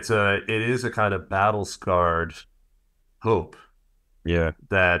 Yep. It is a kind of battle scarred hope Yeah.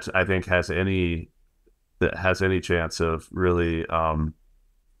 that I think has any chance of really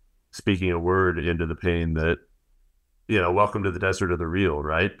speaking a word into the pain that, welcome to the desert of the real,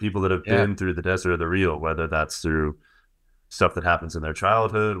 right? People that have Yeah. been through the desert of the real, whether that's through stuff that happens in their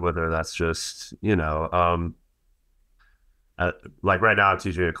childhood, whether that's just, uh, like right now I'm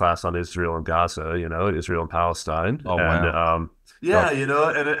teaching a class on Israel and Gaza, Israel and Palestine, Oh, and wow. yeah,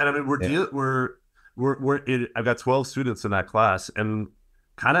 God. and I mean Yeah. I've got 12 students in that class, and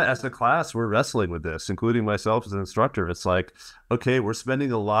kind of as a class we're wrestling with this, including myself as an instructor. It's like, okay, we're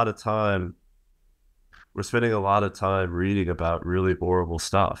spending a lot of time reading about really horrible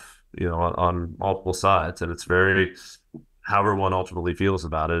stuff, on multiple sides, and it's very however one ultimately feels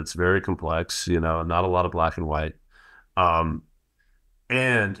about it. It's very complex, not a lot of black and white. Um,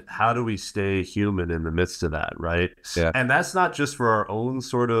 and how do we stay human in the midst of that, right? Yeah. And that's not just for our own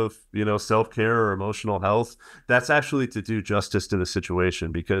sort of, self-care or emotional health. That's actually to do justice to the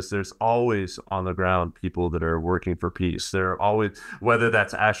situation, because there's always on the ground people that are working for peace. There are always, whether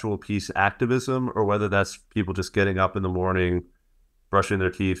that's actual peace activism or whether that's people just getting up in the morning, brushing their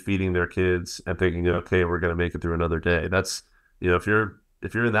teeth, feeding their kids, and thinking, okay, we're going to make it through another day. That's, if you're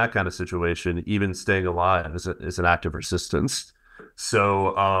in that kind of situation, even staying alive is an act of resistance.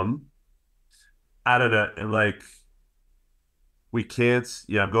 So, I don't know, like, we can't,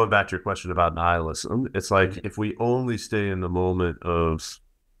 yeah, I'm going back to your question about nihilism. It's like, if we only stay in the moment of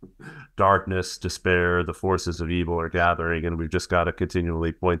darkness, despair, the forces of evil are gathering, and we've just got to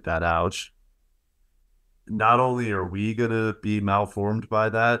continually point that out, not only are we going to be malformed by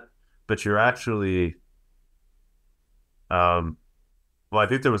that, but you're actually, well, I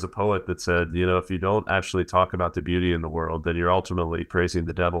think there was a poet that said, if you don't actually talk about the beauty in the world, then you're ultimately praising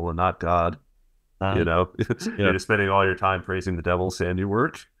the devil and not God. Yeah. You're just spending all your time praising the devil's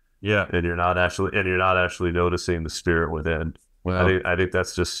handiwork. Yeah. And you're not actually noticing the spirit within. Well, I think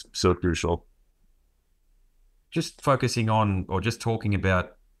that's just so crucial. just focusing on, or just talking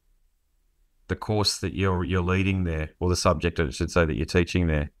about the course that you're leading there, or the subject, I should say, that you're teaching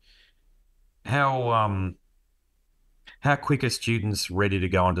there. How quick are students ready to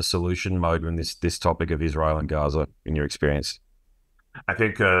go into solution mode when this topic of Israel and Gaza, in your experience? I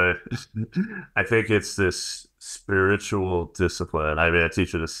think I think it's this spiritual discipline. I mean, I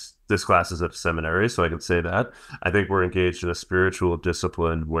teach this class is at a seminary, so I can say that. I think we're engaged in a spiritual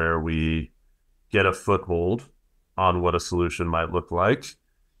discipline where we get a foothold on what a solution might look like.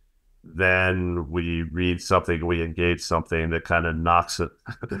 Then we read something, we engage something that kind of knocks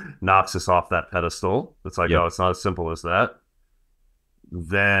us off that pedestal. It's like, Yep. oh, it's not as simple as that.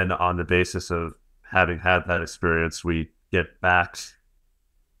 Then, on the basis of having had that experience, we get back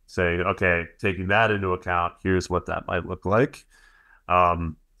saying, okay, taking that into account, here's what that might look like.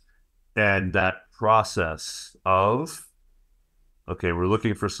 And that process of, okay, we're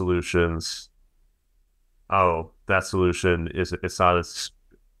looking for solutions. Oh, that solution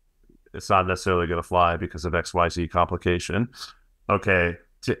it's not necessarily going to fly because of XYZ complication. Okay,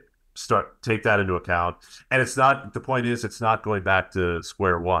 take that into account. And the point is, it's not going back to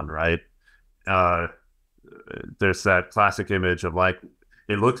square one, right? There's that classic image of, like,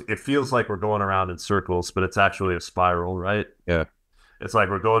 it feels like we're going around in circles, but it's actually a spiral, right? Yeah. It's like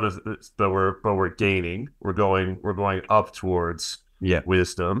but we're gaining. We're going up towards Yeah.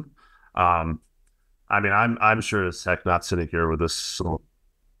 wisdom. I mean, I'm sure as heck not sitting here with this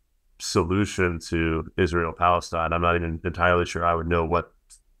solution to Israel Palestine. I'm not even entirely sure I would know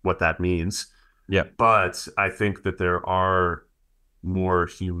what that means. Yeah. But I think that there are more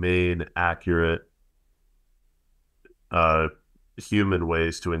humane, accurate, human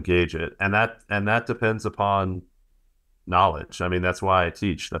ways to engage it, and that depends upon knowledge. I mean, that's why I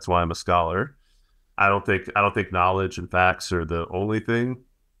teach. That's why I'm a scholar. I don't think knowledge and facts are the only thing,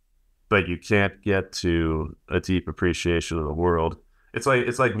 but you can't get to a deep appreciation of the world. It's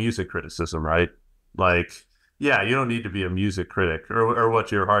like music criticism, right? Like, yeah, you don't need to be a music critic, or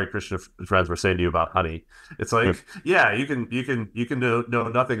what your Hare Krishna friends were saying to you about honey. It's like, yeah, you can know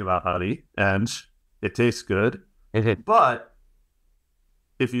nothing about honey, and it tastes good, but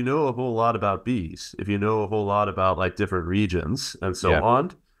if you know a whole lot about bees, if you know a whole lot about, like, different regions and so on,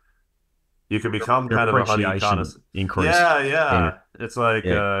 you can become Your kind of a honey appreciation connoisseur. increase. Yeah. It's like,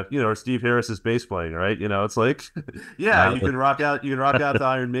 Yeah. Steve Harris's bass playing, right? It's like, yeah, you can rock out to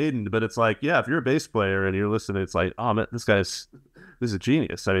Iron Maiden, but it's like, yeah, if you're a bass player and you're listening, it's like, oh man, this is a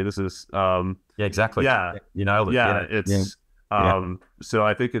genius. I mean, this is, Yeah, exactly. yeah, You nailed it. yeah, it's, so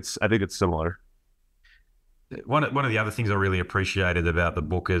I think it's similar. One of the other things I really appreciated about the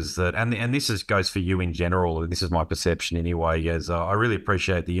book is that, and this goes for you in general, and this is my perception anyway, is I really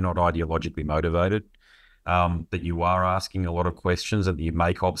appreciate that you're not ideologically motivated, that you are asking a lot of questions and that you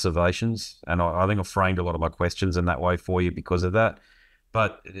make observations. And I think I've framed a lot of my questions in that way for you because of that.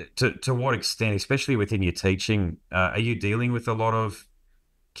 But to what extent, especially within your teaching, are you dealing with a lot of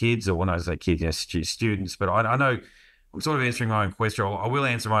kids, or when I say kids, students? But I know I'm sort of answering my own question. I will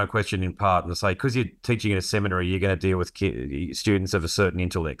answer my own question in part and say, because you're teaching in a seminary, you're going to deal with students of a certain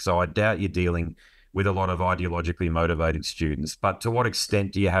intellect. So I doubt you're dealing with a lot of ideologically motivated students. But to what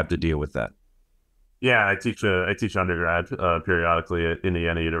extent do you have to deal with that? Yeah, I teach undergrad periodically at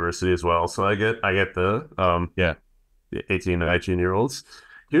Indiana University as well. So I get the 18 to 19-year-olds.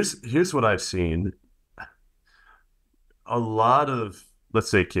 Here's what I've seen. A lot of let's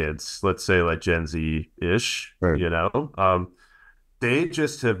say kids, let's say like Gen Z-ish, Right. you know, they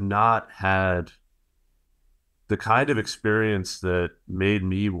just have not had the kind of experience that made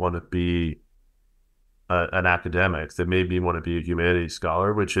me want to be an academic, that made me want to be a humanities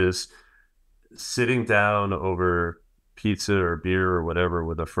scholar, which is sitting down over pizza or beer or whatever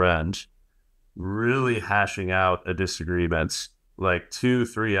with a friend, really hashing out a disagreement, like 2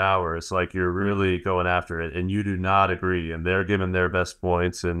 3 hours, like you're really going after it and you do not agree and they're giving their best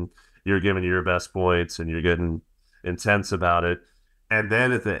points and you're giving your best points and you're getting intense about it, and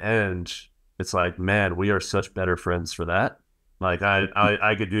then at the end it's like, man, we are such better friends for that. Like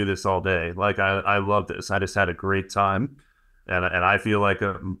I could do this all day. Like I love this. I just had a great time, and I feel like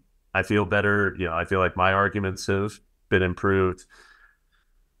I feel better. You know, I feel like my arguments have been improved.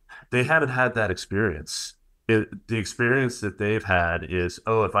 They haven't had that experience. The experience that they've had is,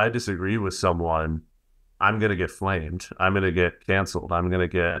 oh, if I disagree with someone, I'm going to get flamed. I'm going to get canceled. I'm going to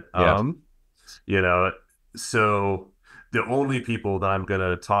get, Yeah. you know, so the only people that I'm going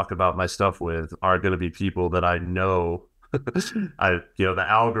to talk about my stuff with are going to be people that I know, the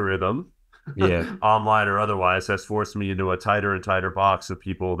algorithm, Yeah. online or otherwise, has forced me into a tighter and tighter box of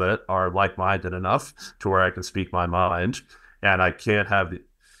people that are like-minded enough to where I can speak my mind. And I can't have the,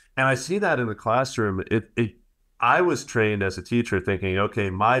 and I see that in the classroom. I was trained as a teacher thinking, okay,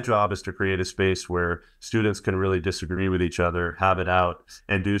 my job is to create a space where students can really disagree with each other, have it out,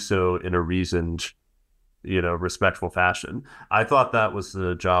 and do so in a reasoned, respectful fashion. I thought that was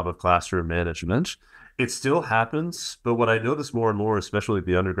the job of classroom management. It still happens, but what I notice more and more, especially at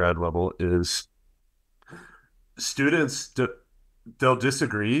the undergrad level, is students, they'll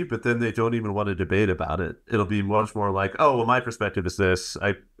disagree, but then they don't even want to debate about it. It'll be much more like, oh, well, my perspective is this.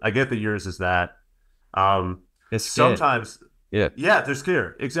 I get that yours is that. It's scared. Sometimes, Yeah. yeah, they're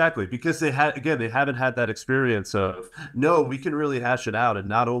scared. Exactly. Because they haven't had that experience of, no, we can really hash it out. And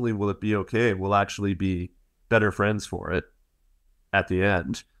not only will it be okay, we'll actually be better friends for it at the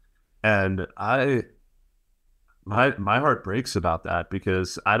end. And my heart breaks about that,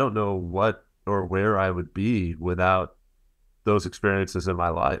 because I don't know what or where I would be without those experiences in my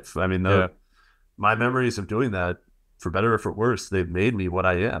life. I mean, my memories of doing that, for better or for worse, they've made me what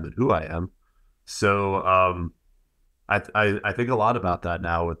I am and who I am. So I think a lot about that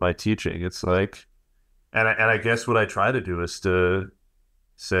now with my teaching. It's like, and I guess what I try to do is to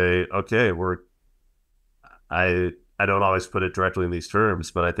say, okay, I don't always put it directly in these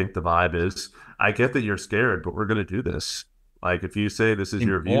terms, but I think the vibe is, I get that you're scared, but we're going to do this. Like, if you say this is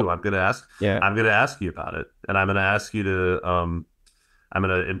your view, I'm going to ask you about it. And I'm going to ask you to, I'm going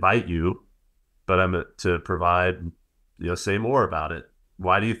to invite you, but I'm to provide, say more about it.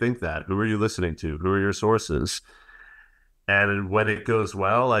 Why do you think that? Who are you listening to? Who are your sources? And when it goes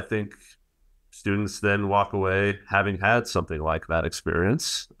well, I think students then walk away having had something like that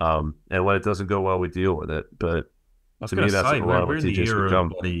experience. And when it doesn't go well, we deal with it. But to me, that's a lot of what teachers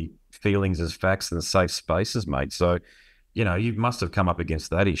become. The feelings as facts and safe spaces, mate. So, you must have come up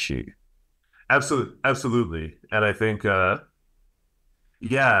against that issue. Absolutely. And I think,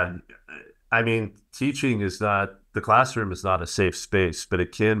 yeah, I mean, teaching is not, the classroom is not a safe space, but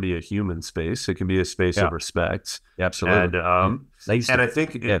it can be a human space. It can be a space of respect. Yeah, absolutely. And I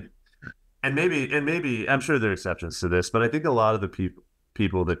think, and maybe, I'm sure there are exceptions to this, but I think a lot of the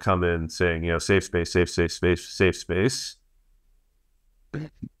people that come in saying, safe space, safe space, safe space,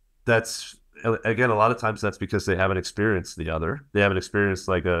 that's, again, a lot of times that's because they haven't experienced the other. They haven't experienced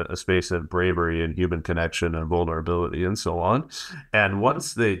like a space of bravery and human connection and vulnerability and so on. And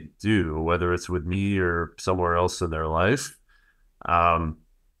once they do, whether it's with me or somewhere else in their life, I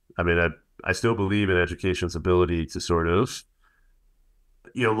mean, I still believe in education's ability to sort of,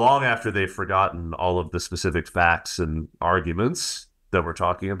 long after they've forgotten all of the specific facts and arguments that we're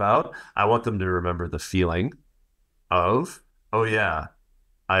talking about, I want them to remember the feeling of, oh yeah,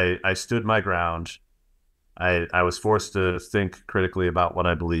 I stood my ground. I was forced to think critically about what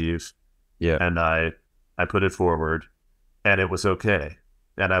I believe. Yeah. And I put it forward, and it was okay.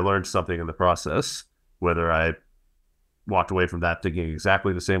 And I learned something in the process, whether I walked away from that thinking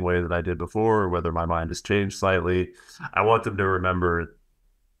exactly the same way that I did before, or whether my mind has changed slightly. I want them to remember,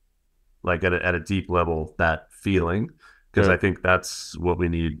 like at a deep level, that feeling, because I think that's what we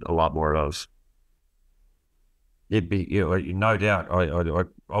need a lot more of. It'd be, no doubt.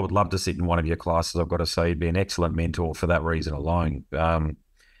 I would love to sit in one of your classes. I've got to say, you'd be an excellent mentor for that reason alone. But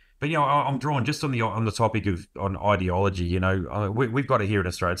I'm drawn just on the topic of ideology. We've got it here in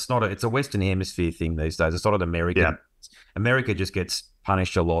Australia. It's a Western Hemisphere thing these days. It's not an American. Yeah. America just gets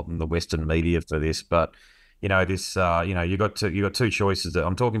punished a lot in the Western media for this. But you got two choices.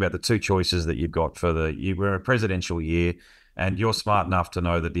 I'm talking about the two choices that you've got we're a presidential year. and you're smart enough to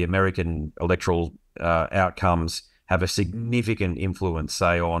know that the American electoral outcomes have a significant influence,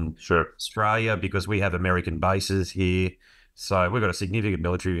 say, on Australia, because we have American bases here. So we've got a significant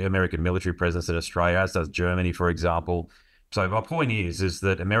American military presence in Australia, as does Germany, for example. So my point is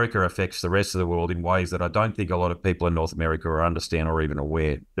that America affects the rest of the world in ways that I don't think a lot of people in North America understand or even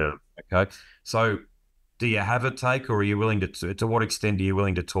aware. Yeah. Okay. So do you have a take, or are you willing to what extent are you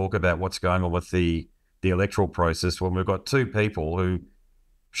willing to talk about what's going on with the electoral process when we've got two people who,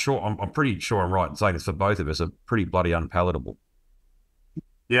 I'm pretty sure I'm right in saying this for both of us, are pretty bloody unpalatable?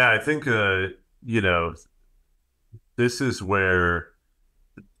 Yeah, I think, this is where,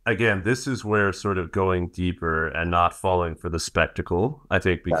 again, sort of going deeper and not falling for the spectacle, I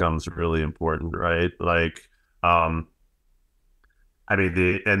think, becomes really important, right? Like, I mean,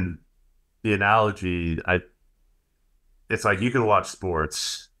 the analogy, it's like you can watch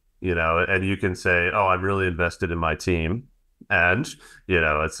sports, and you can say, oh, I'm really invested in my team. And,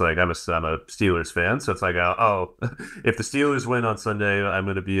 it's like I'm a Steelers fan. So it's like, oh, if the Steelers win on Sunday, I'm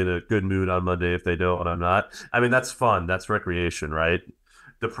going to be in a good mood on Monday. If they don't, I'm not. I mean, that's fun. That's recreation, right?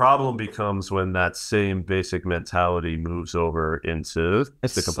 The problem becomes when that same basic mentality moves over into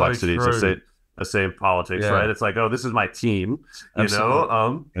the complexities of same politics, right? It's like, oh, this is my team, as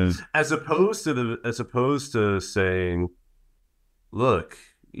opposed to saying, look,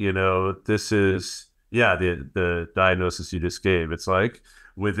 this is, the diagnosis you just gave. It's like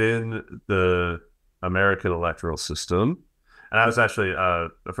within the American electoral system. And I was actually, a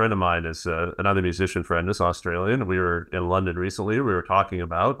friend of mine is another musician friend, is Australian. We were in London recently. We were talking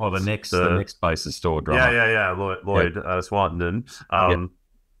about the next basis store drummer. Yeah. Lloyd Swanton.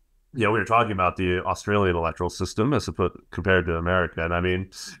 We were talking about the Australian electoral system compared to America. And I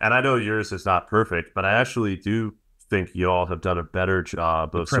mean, and I know yours is not perfect, but I actually do think you all have done a better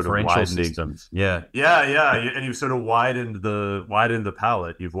job of sort of widening systems. And you've sort of widened the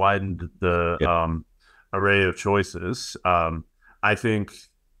palette. You've widened the array of choices. I think,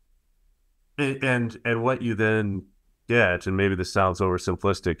 and what you then get, and maybe this sounds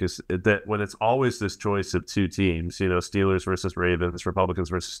oversimplistic, is that when it's always this choice of two teams, Steelers versus Ravens, Republicans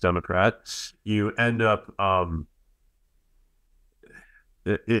versus Democrats, you end up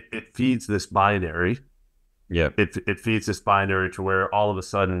it feeds this binary. Yeah, it feeds this binary to where all of a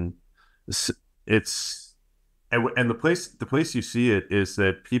sudden it's and the place you see it is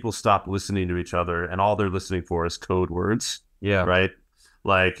that people stop listening to each other, and all they're listening for is code words. Yeah, right.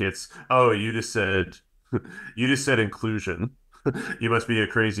 Like it's, oh, you just said inclusion. You must be a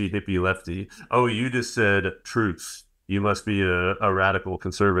crazy hippie lefty. Oh, you just said truth. You must be a radical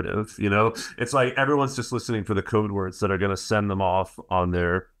conservative. It's like everyone's just listening for the code words that are going to send them off on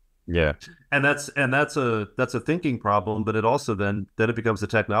their. Yeah, and that's a thinking problem, but it also then it becomes a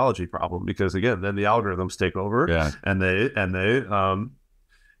technology problem, because again, then the algorithms take over, and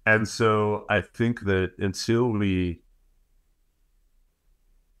so I think that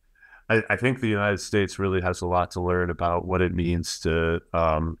I think the United States really has a lot to learn about what it means to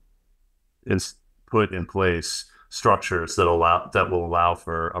put in place structures that will allow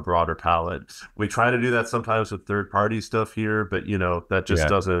for a broader palette. We try to do that sometimes with third-party stuff here, but that just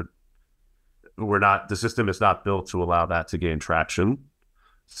doesn't. The system is not built to allow that to gain traction.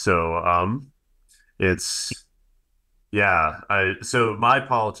 So so my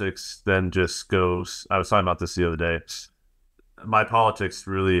politics then just goes. I was talking about this the other day. My politics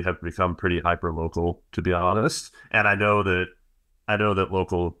really have become pretty hyper local, to be honest, and I know that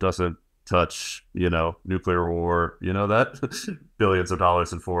local doesn't touch, nuclear war, that billions of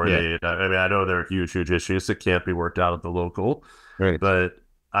dollars in foreign aid. I mean, I know there are huge issues that can't be worked out at the local, right? But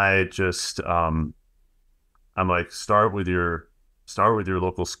I just, I'm like, start with your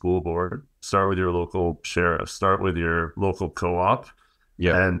local school board, start with your local sheriff, start with your local co-op,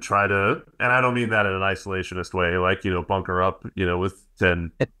 and try to, and I don't mean that in an isolationist way, like, bunker up, with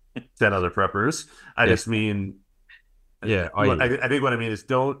 10 other preppers. I just mean, I think what I mean is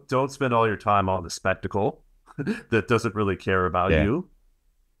don't spend all your time on the spectacle that doesn't really care about you.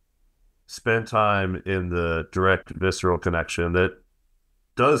 Spend time in the direct visceral connection that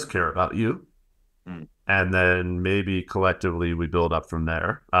does care about you. And then maybe collectively we build up from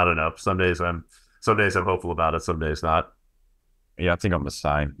there. I don't know. Some days I'm hopeful about it, some days not. Yeah, I think I'm the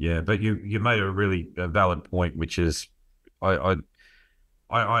same. Yeah, but you made a really valid point, which is I've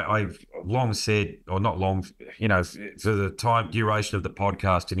long said, or not long, for the duration of the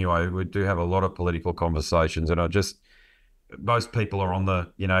podcast anyway, we do have a lot of political conversations, and most people are on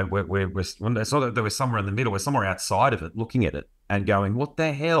the, it's not that we're somewhere in the middle, we're somewhere outside of it, looking at it and going, what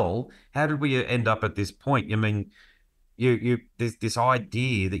the hell? How did we end up at this point? I mean, there's this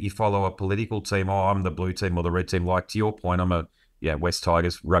idea that you follow a political team. Oh, I'm the blue team or the red team. Like, to your point, I'm a West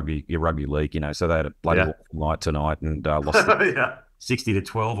Tigers rugby league. So they had a bloody Yeah. awful night tonight and lost Yeah.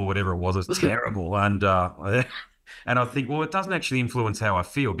 60-12 or whatever it was. It's terrible. And I think, well, it doesn't actually influence how I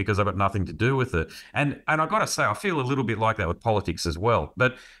feel because I've got nothing to do with it. And I got to say, I feel a little bit like that with politics as well.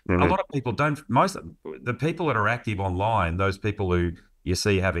 But a lot of people don't. Most of the people that are active online, those people who you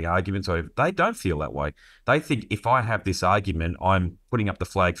see having arguments over, they don't feel that way. They think if I have this argument, I'm putting up the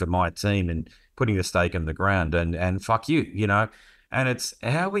flag for my team and putting the stake in the ground and fuck you, And it's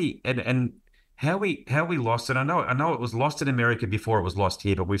how we and how we lost it. I know it was lost in America before it was lost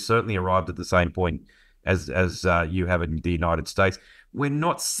here, but we've certainly arrived at the same point as you have in the United States. We're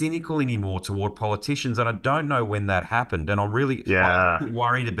not cynical anymore toward politicians, and I don't know when that happened. And I'm really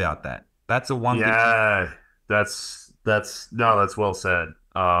worried about that. That's the one thing. Yeah, that's well said.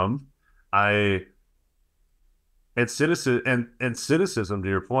 I and cynicism, to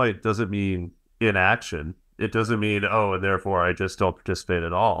your point, doesn't mean inaction. It doesn't mean, oh, and therefore I just don't participate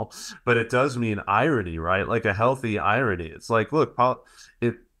at all. But it does mean irony, right? Like a healthy irony. It's like, look,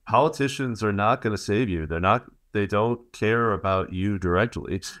 if politicians are not going to save you, they don't care about you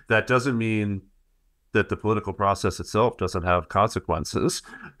directly. That doesn't mean that the political process itself doesn't have consequences.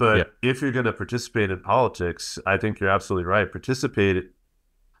 But if you're going to participate in politics, I think you're absolutely right.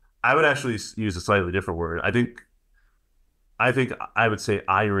 I would actually use a slightly different word. I think I would say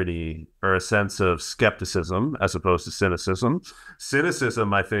irony, or a sense of skepticism as opposed to cynicism.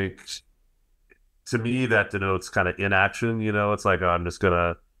 Cynicism, I think, to me, that denotes kind of inaction. It's like, oh, I'm just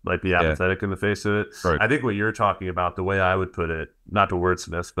gonna be apathetic in the face of it. Right. I think what you're talking about, the way I would put it, not to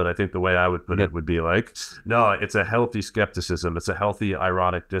wordsmith, but I think the way I would put it would be like, no, it's a healthy skepticism. It's a healthy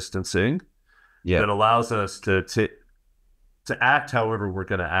ironic distancing that allows us to act however we're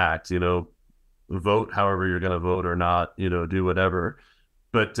going to act. Vote however you're going to vote or not, do whatever,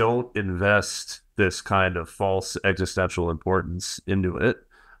 but don't invest this kind of false existential importance into it.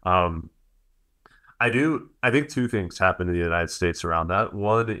 I think two things happen in the United States around that.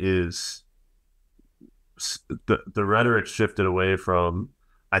 One is the rhetoric shifted away from,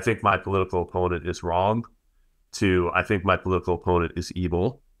 I think my political opponent is wrong, to I think my political opponent is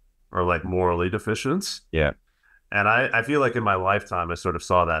evil or like morally deficient. Yeah. And I feel like in my lifetime, I sort of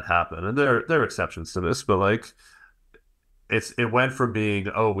saw that happen. And there are exceptions to this, but like it went from being,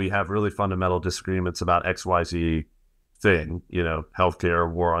 oh, we have really fundamental disagreements about XYZ thing,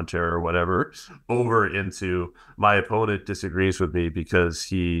 healthcare, war on terror, whatever, over into my opponent disagrees with me because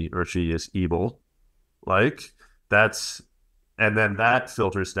he or she is evil. And then that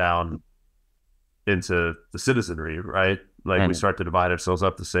filters down into the citizenry, right? Like we start to divide ourselves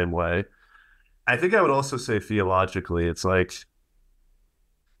up the same way. I think I would also say theologically, it's like,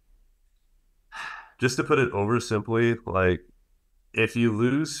 just to put it over simply, like if you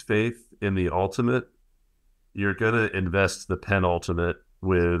lose faith in the ultimate, you're going to invest the penultimate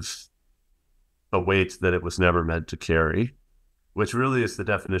with a weight that it was never meant to carry, which really is the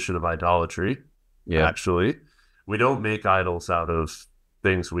definition of idolatry. Yeah. Actually, we don't make idols out of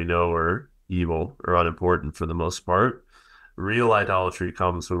things we know are evil or unimportant for the most part. Real idolatry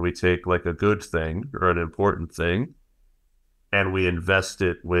comes when we take like a good thing or an important thing and we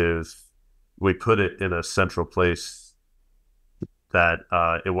put it in a central place that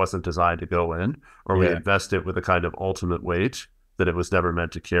it wasn't designed to go in, or we invest it with a kind of ultimate weight that it was never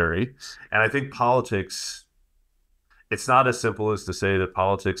meant to carry. And I think politics, it's not as simple as to say that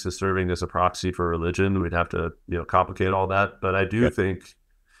politics is serving as a proxy for religion. We'd have to, complicate all that. But I do think,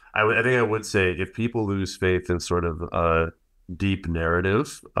 I would say if people lose faith in sort of a deep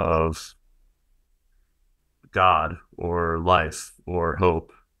narrative of God or life or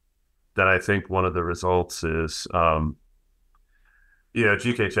hope, that I think one of the results is,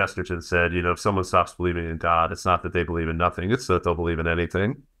 G.K. Chesterton said, if someone stops believing in God, it's not that they believe in nothing, it's that they'll believe in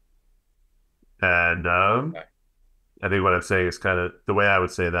anything. And I think what I'm saying is kind of, the way I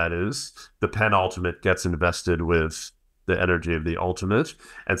would say that is the penultimate gets invested with the energy of the ultimate.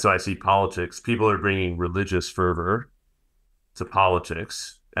 And so I see politics, people are bringing religious fervor to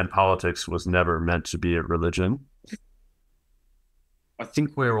politics, and politics was never meant to be a religion. I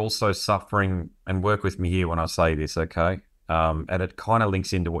think we're also suffering, and work with me here when I say this, okay? And it kind of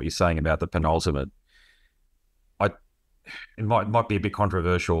links into what you're saying about the penultimate. It might be a bit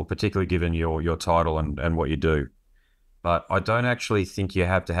controversial, particularly given your title and what you do. But I don't actually think you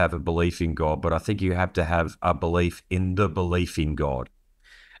have to have a belief in God, but I think you have to have a belief in the belief in God.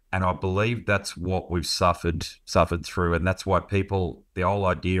 And I believe that's what we've suffered through. And that's why the whole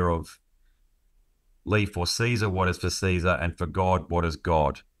idea of leave for Caesar what is for Caesar and for God what is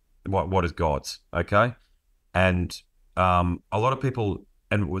God, what is God's, okay? And a lot of people,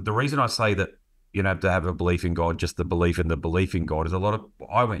 and the reason I say that you don't have to have a belief in God, just the belief in God, is a lot of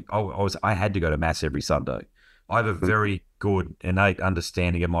I had to go to mass every Sunday. I have a very good innate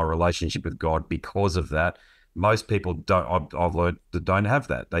understanding of my relationship with God because of that. Most people don't. I've learned that don't have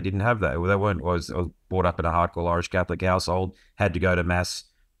that. They didn't have that. They weren't. I was brought up in a hardcore Irish Catholic household. Had to go to mass,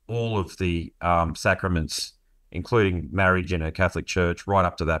 all of the sacraments, including marriage in a Catholic church, right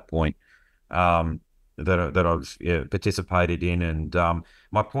up to that point. That I've participated in, and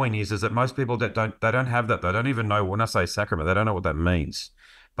my point is that most people that don't have that. They don't even know, when I say sacrament, they don't know what that means.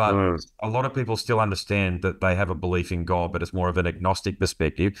 But a lot of people still understand that they have a belief in God, but it's more of an agnostic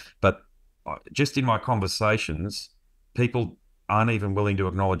perspective. But just in my conversations, people aren't even willing to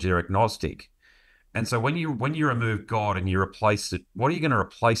acknowledge they're agnostic. And so when you remove God and you replace it, what are you going to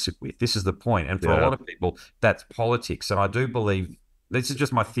replace it with? This is the point. And for a lot of people, that's politics. And I do believe, this is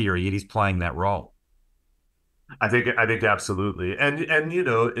just my theory, it is playing that role. I think absolutely. And you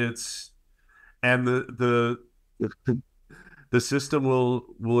know, it's, and the system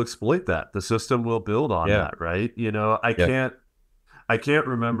will exploit that. The system will build on that, right? You know, I can't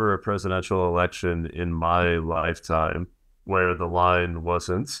remember a presidential election in my lifetime where the line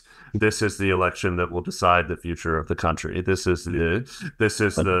wasn't, this is the election that will decide the future of the country. This is the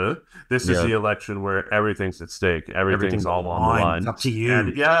election where everything's at stake. Everything's all on the line. It's up to you.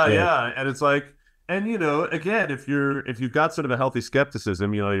 And and it's like, and you know, again, if you've got sort of a healthy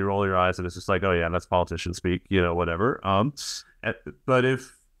skepticism, you know, you roll your eyes and it's just like, oh yeah, that's politician speak, you know, whatever. But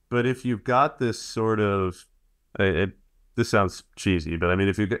if you've got this sort of, this sounds cheesy, but I mean,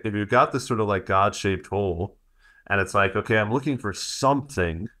 if you've got this sort of like God-shaped hole, and it's like, okay, I'm looking for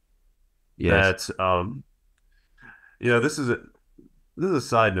something that, you know, this is a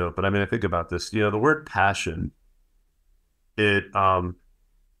side note, but I mean, I think about this, you know, the word passion,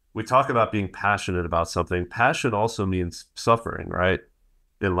 we talk about being passionate about something. Passion also means suffering, right?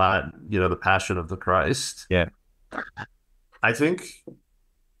 In Latin, you know, the passion of the Christ. Yeah. I think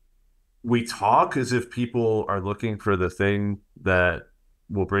we talk as if people are looking for the thing that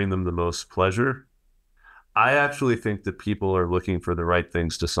will bring them the most pleasure. I actually think that people are looking for the right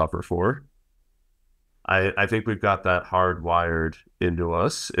things to suffer for. I think we've got that hardwired into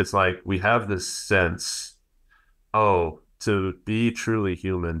us. It's like we have this sense, oh, to be truly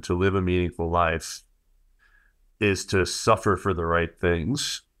human, to live a meaningful life, is to suffer for the right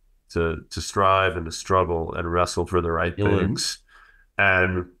things, to strive and to struggle and wrestle for the right things.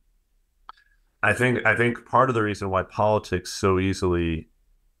 And I think part of the reason why politics so easily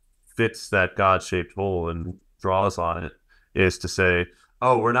fits that God-shaped hole and draws on it is to say,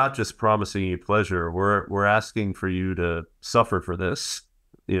 oh, we're not just promising you pleasure, we're asking for you to suffer for this.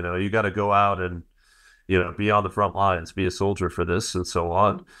 You know, you got to go out and, you know, be on the front lines, be a soldier for this, and so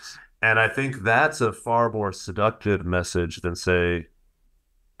on. And I think that's a far more seductive message than, say,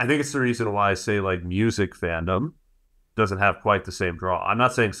 I think it's the reason why I say like music fandom doesn't have quite the same draw. I'm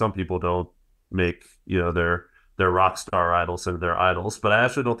not saying some people don't make, you know, their rock star idols and their idols, but I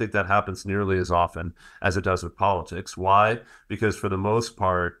actually don't think that happens nearly as often as it does with politics. Why? Because for the most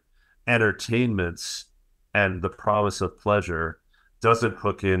part, entertainments and the promise of pleasure doesn't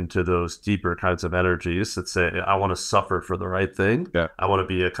hook into those deeper kinds of energies that say, I want to suffer for the right thing. Yeah. I want to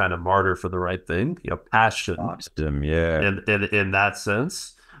be a kind of martyr for the right thing. You know, passion. In that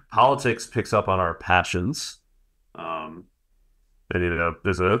sense, politics picks up on our passions. And, you know,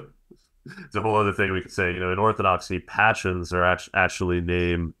 there's a whole other thing we could say, you know, in Orthodoxy, passions are actually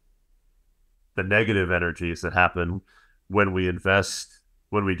named the negative energies that happen when we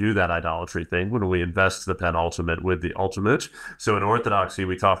do that idolatry thing, when we invest the penultimate with the ultimate. So in Orthodoxy,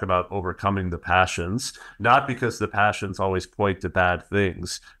 we talk about overcoming the passions, not because the passions always point to bad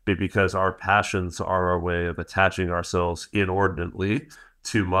things, but because our passions are our way of attaching ourselves inordinately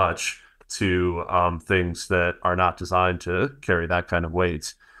too much to things that are not designed to carry that kind of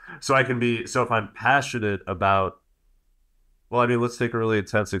weight. So if I'm passionate about, well, I mean, let's take a really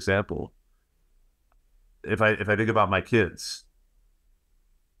intense example. If I think about my kids,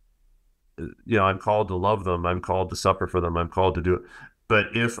 you know, I'm called to love them, I'm called to suffer for them, I'm called to do it. But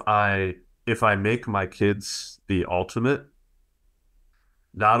if I make my kids the ultimate,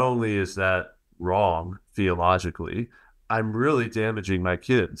 not only is that wrong theologically, I'm really damaging my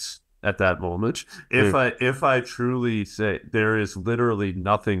kids at that moment. If I truly say there is literally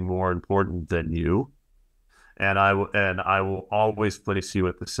nothing more important than you, and I will always place you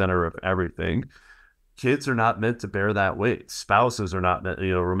at the center of everything. Kids are not meant to bear that weight. Spouses are not meant,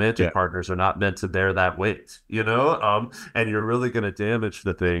 you know, romantic partners are not meant to bear that weight, you know, and you're really going to damage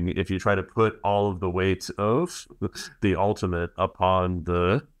the thing if you try to put all of the weight of the ultimate upon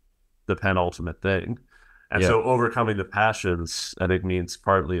the penultimate thing. And so overcoming the passions, I think, means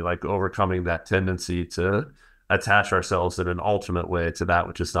partly like overcoming that tendency to attach ourselves in an ultimate way to that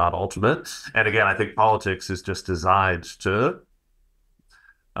which is not ultimate. And again, I think politics is just designed to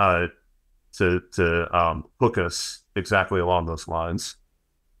uh, hook us exactly along those lines.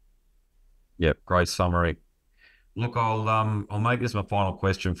 Yeah, great summary. Look, I'll make this my final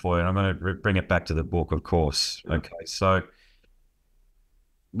question for you, and I'm going to bring it back to the book, of course. Okay, so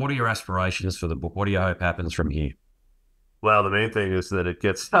what are your aspirations for the book? What do you hope happens from here? Well, the main thing is that it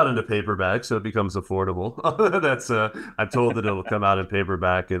gets out into paperback, so it becomes affordable. That's I'm told that it'll come out in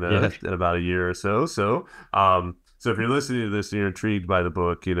paperback in about a year or so. So if you're listening to this and you're intrigued by the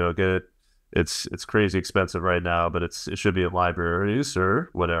book, get it. It's crazy expensive right now, but it should be at libraries or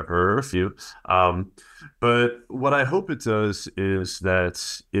whatever. If you, but what I hope it does is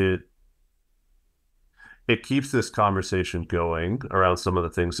that it keeps this conversation going around some of the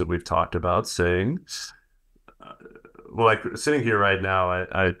things that we've talked about, saying, well, like sitting here right now,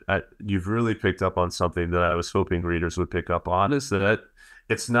 you've really picked up on something that I was hoping readers would pick up on, is that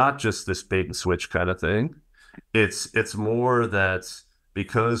it's not just this bait and switch kind of thing. It's more that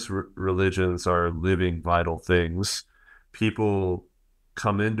because religions are living, vital things, people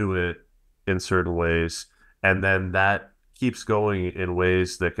come into it in certain ways, and then that keeps going in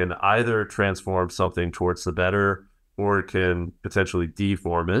ways that can either transform something towards the better or can potentially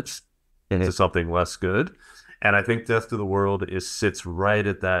deform it into something less good. And I think Death to the World sits right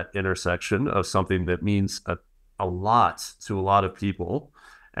at that intersection of something that means a lot to a lot of people.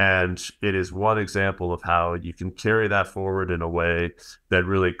 And it is one example of how you can carry that forward in a way that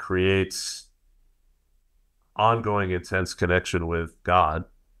really creates ongoing, intense connection with God,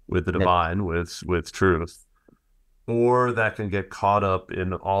 with the divine, with truth. Or that can get caught up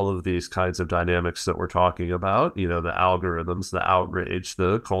in all of these kinds of dynamics that we're talking about, the algorithms, the outrage,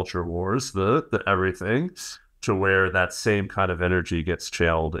 the culture wars, the everything, to where that same kind of energy gets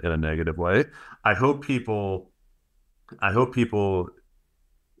channeled in a negative way. I hope people,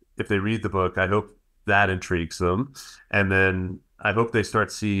 if they read the book, I hope that intrigues them. And then I hope they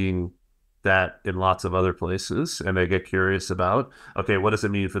start seeing that in lots of other places, and they get curious about, okay, what does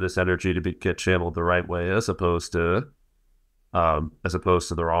it mean for this energy to get channeled the right way as opposed to the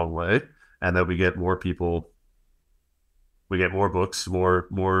wrong way? And then we get more people, we get more books,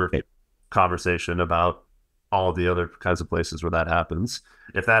 more conversation about all the other kinds of places where that happens.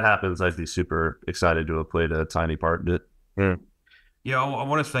 If that happens, I'd be super excited to have played a tiny part in it. Yeah, I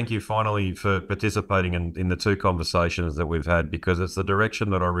want to thank you finally for participating in the two conversations that we've had, because it's the direction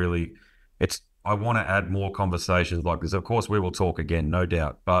that I want to add more conversations like this. Of course, we will talk again, no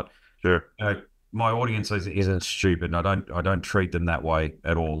doubt. But sure, my audience isn't stupid, and I don't treat them that way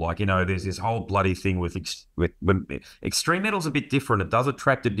at all. Like, there's this whole bloody thing with extreme metal's a bit different. It does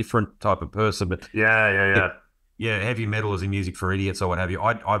attract a different type of person, but heavy metal is music for idiots or what have you.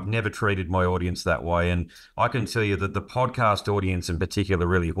 I've never treated my audience that way, and I can tell you that the podcast audience in particular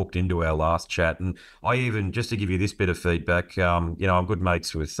really hooked into our last chat. And I even, just to give you this bit of feedback, I'm good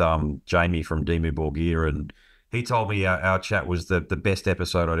mates with Jamie from Dimmu Borgir, and he told me our chat was the best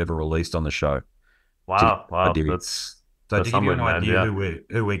episode I'd ever released on the show. Wow. So to give you an idea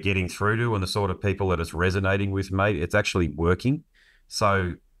who we're getting through to and the sort of people that it's resonating with, mate, it's actually working.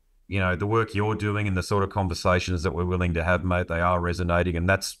 So the work you're doing and the sort of conversations that we're willing to have, mate, they are resonating, and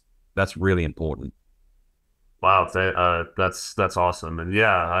that's really important. Wow, that's awesome. And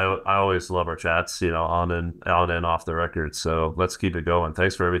I always love our chats, on and off the record. So let's keep it going.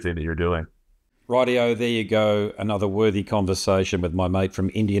 Thanks for everything that you're doing. Rightio, there you go. Another worthy conversation with my mate from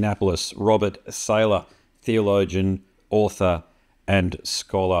Indianapolis, Robert Saylor, theologian, author, and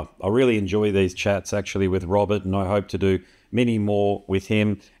scholar. I really enjoy these chats actually with Robert, and I hope to do many more with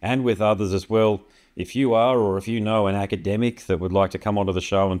him and with others as well. If you are, or if you know an academic that would like to come onto the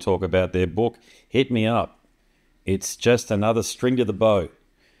show and talk about their book, hit me up. It's just another string to the bow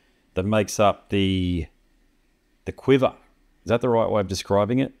that makes up the quiver. Is that the right way of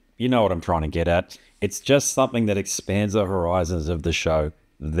describing it? You know what I'm trying to get at. It's just something that expands the horizons of the show.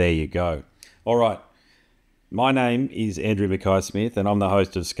 There you go. All right. My name is Andrew Mackay-Smith, and I'm the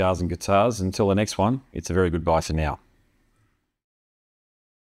host of Scars and Guitars. Until the next one, it's a very good bye for now.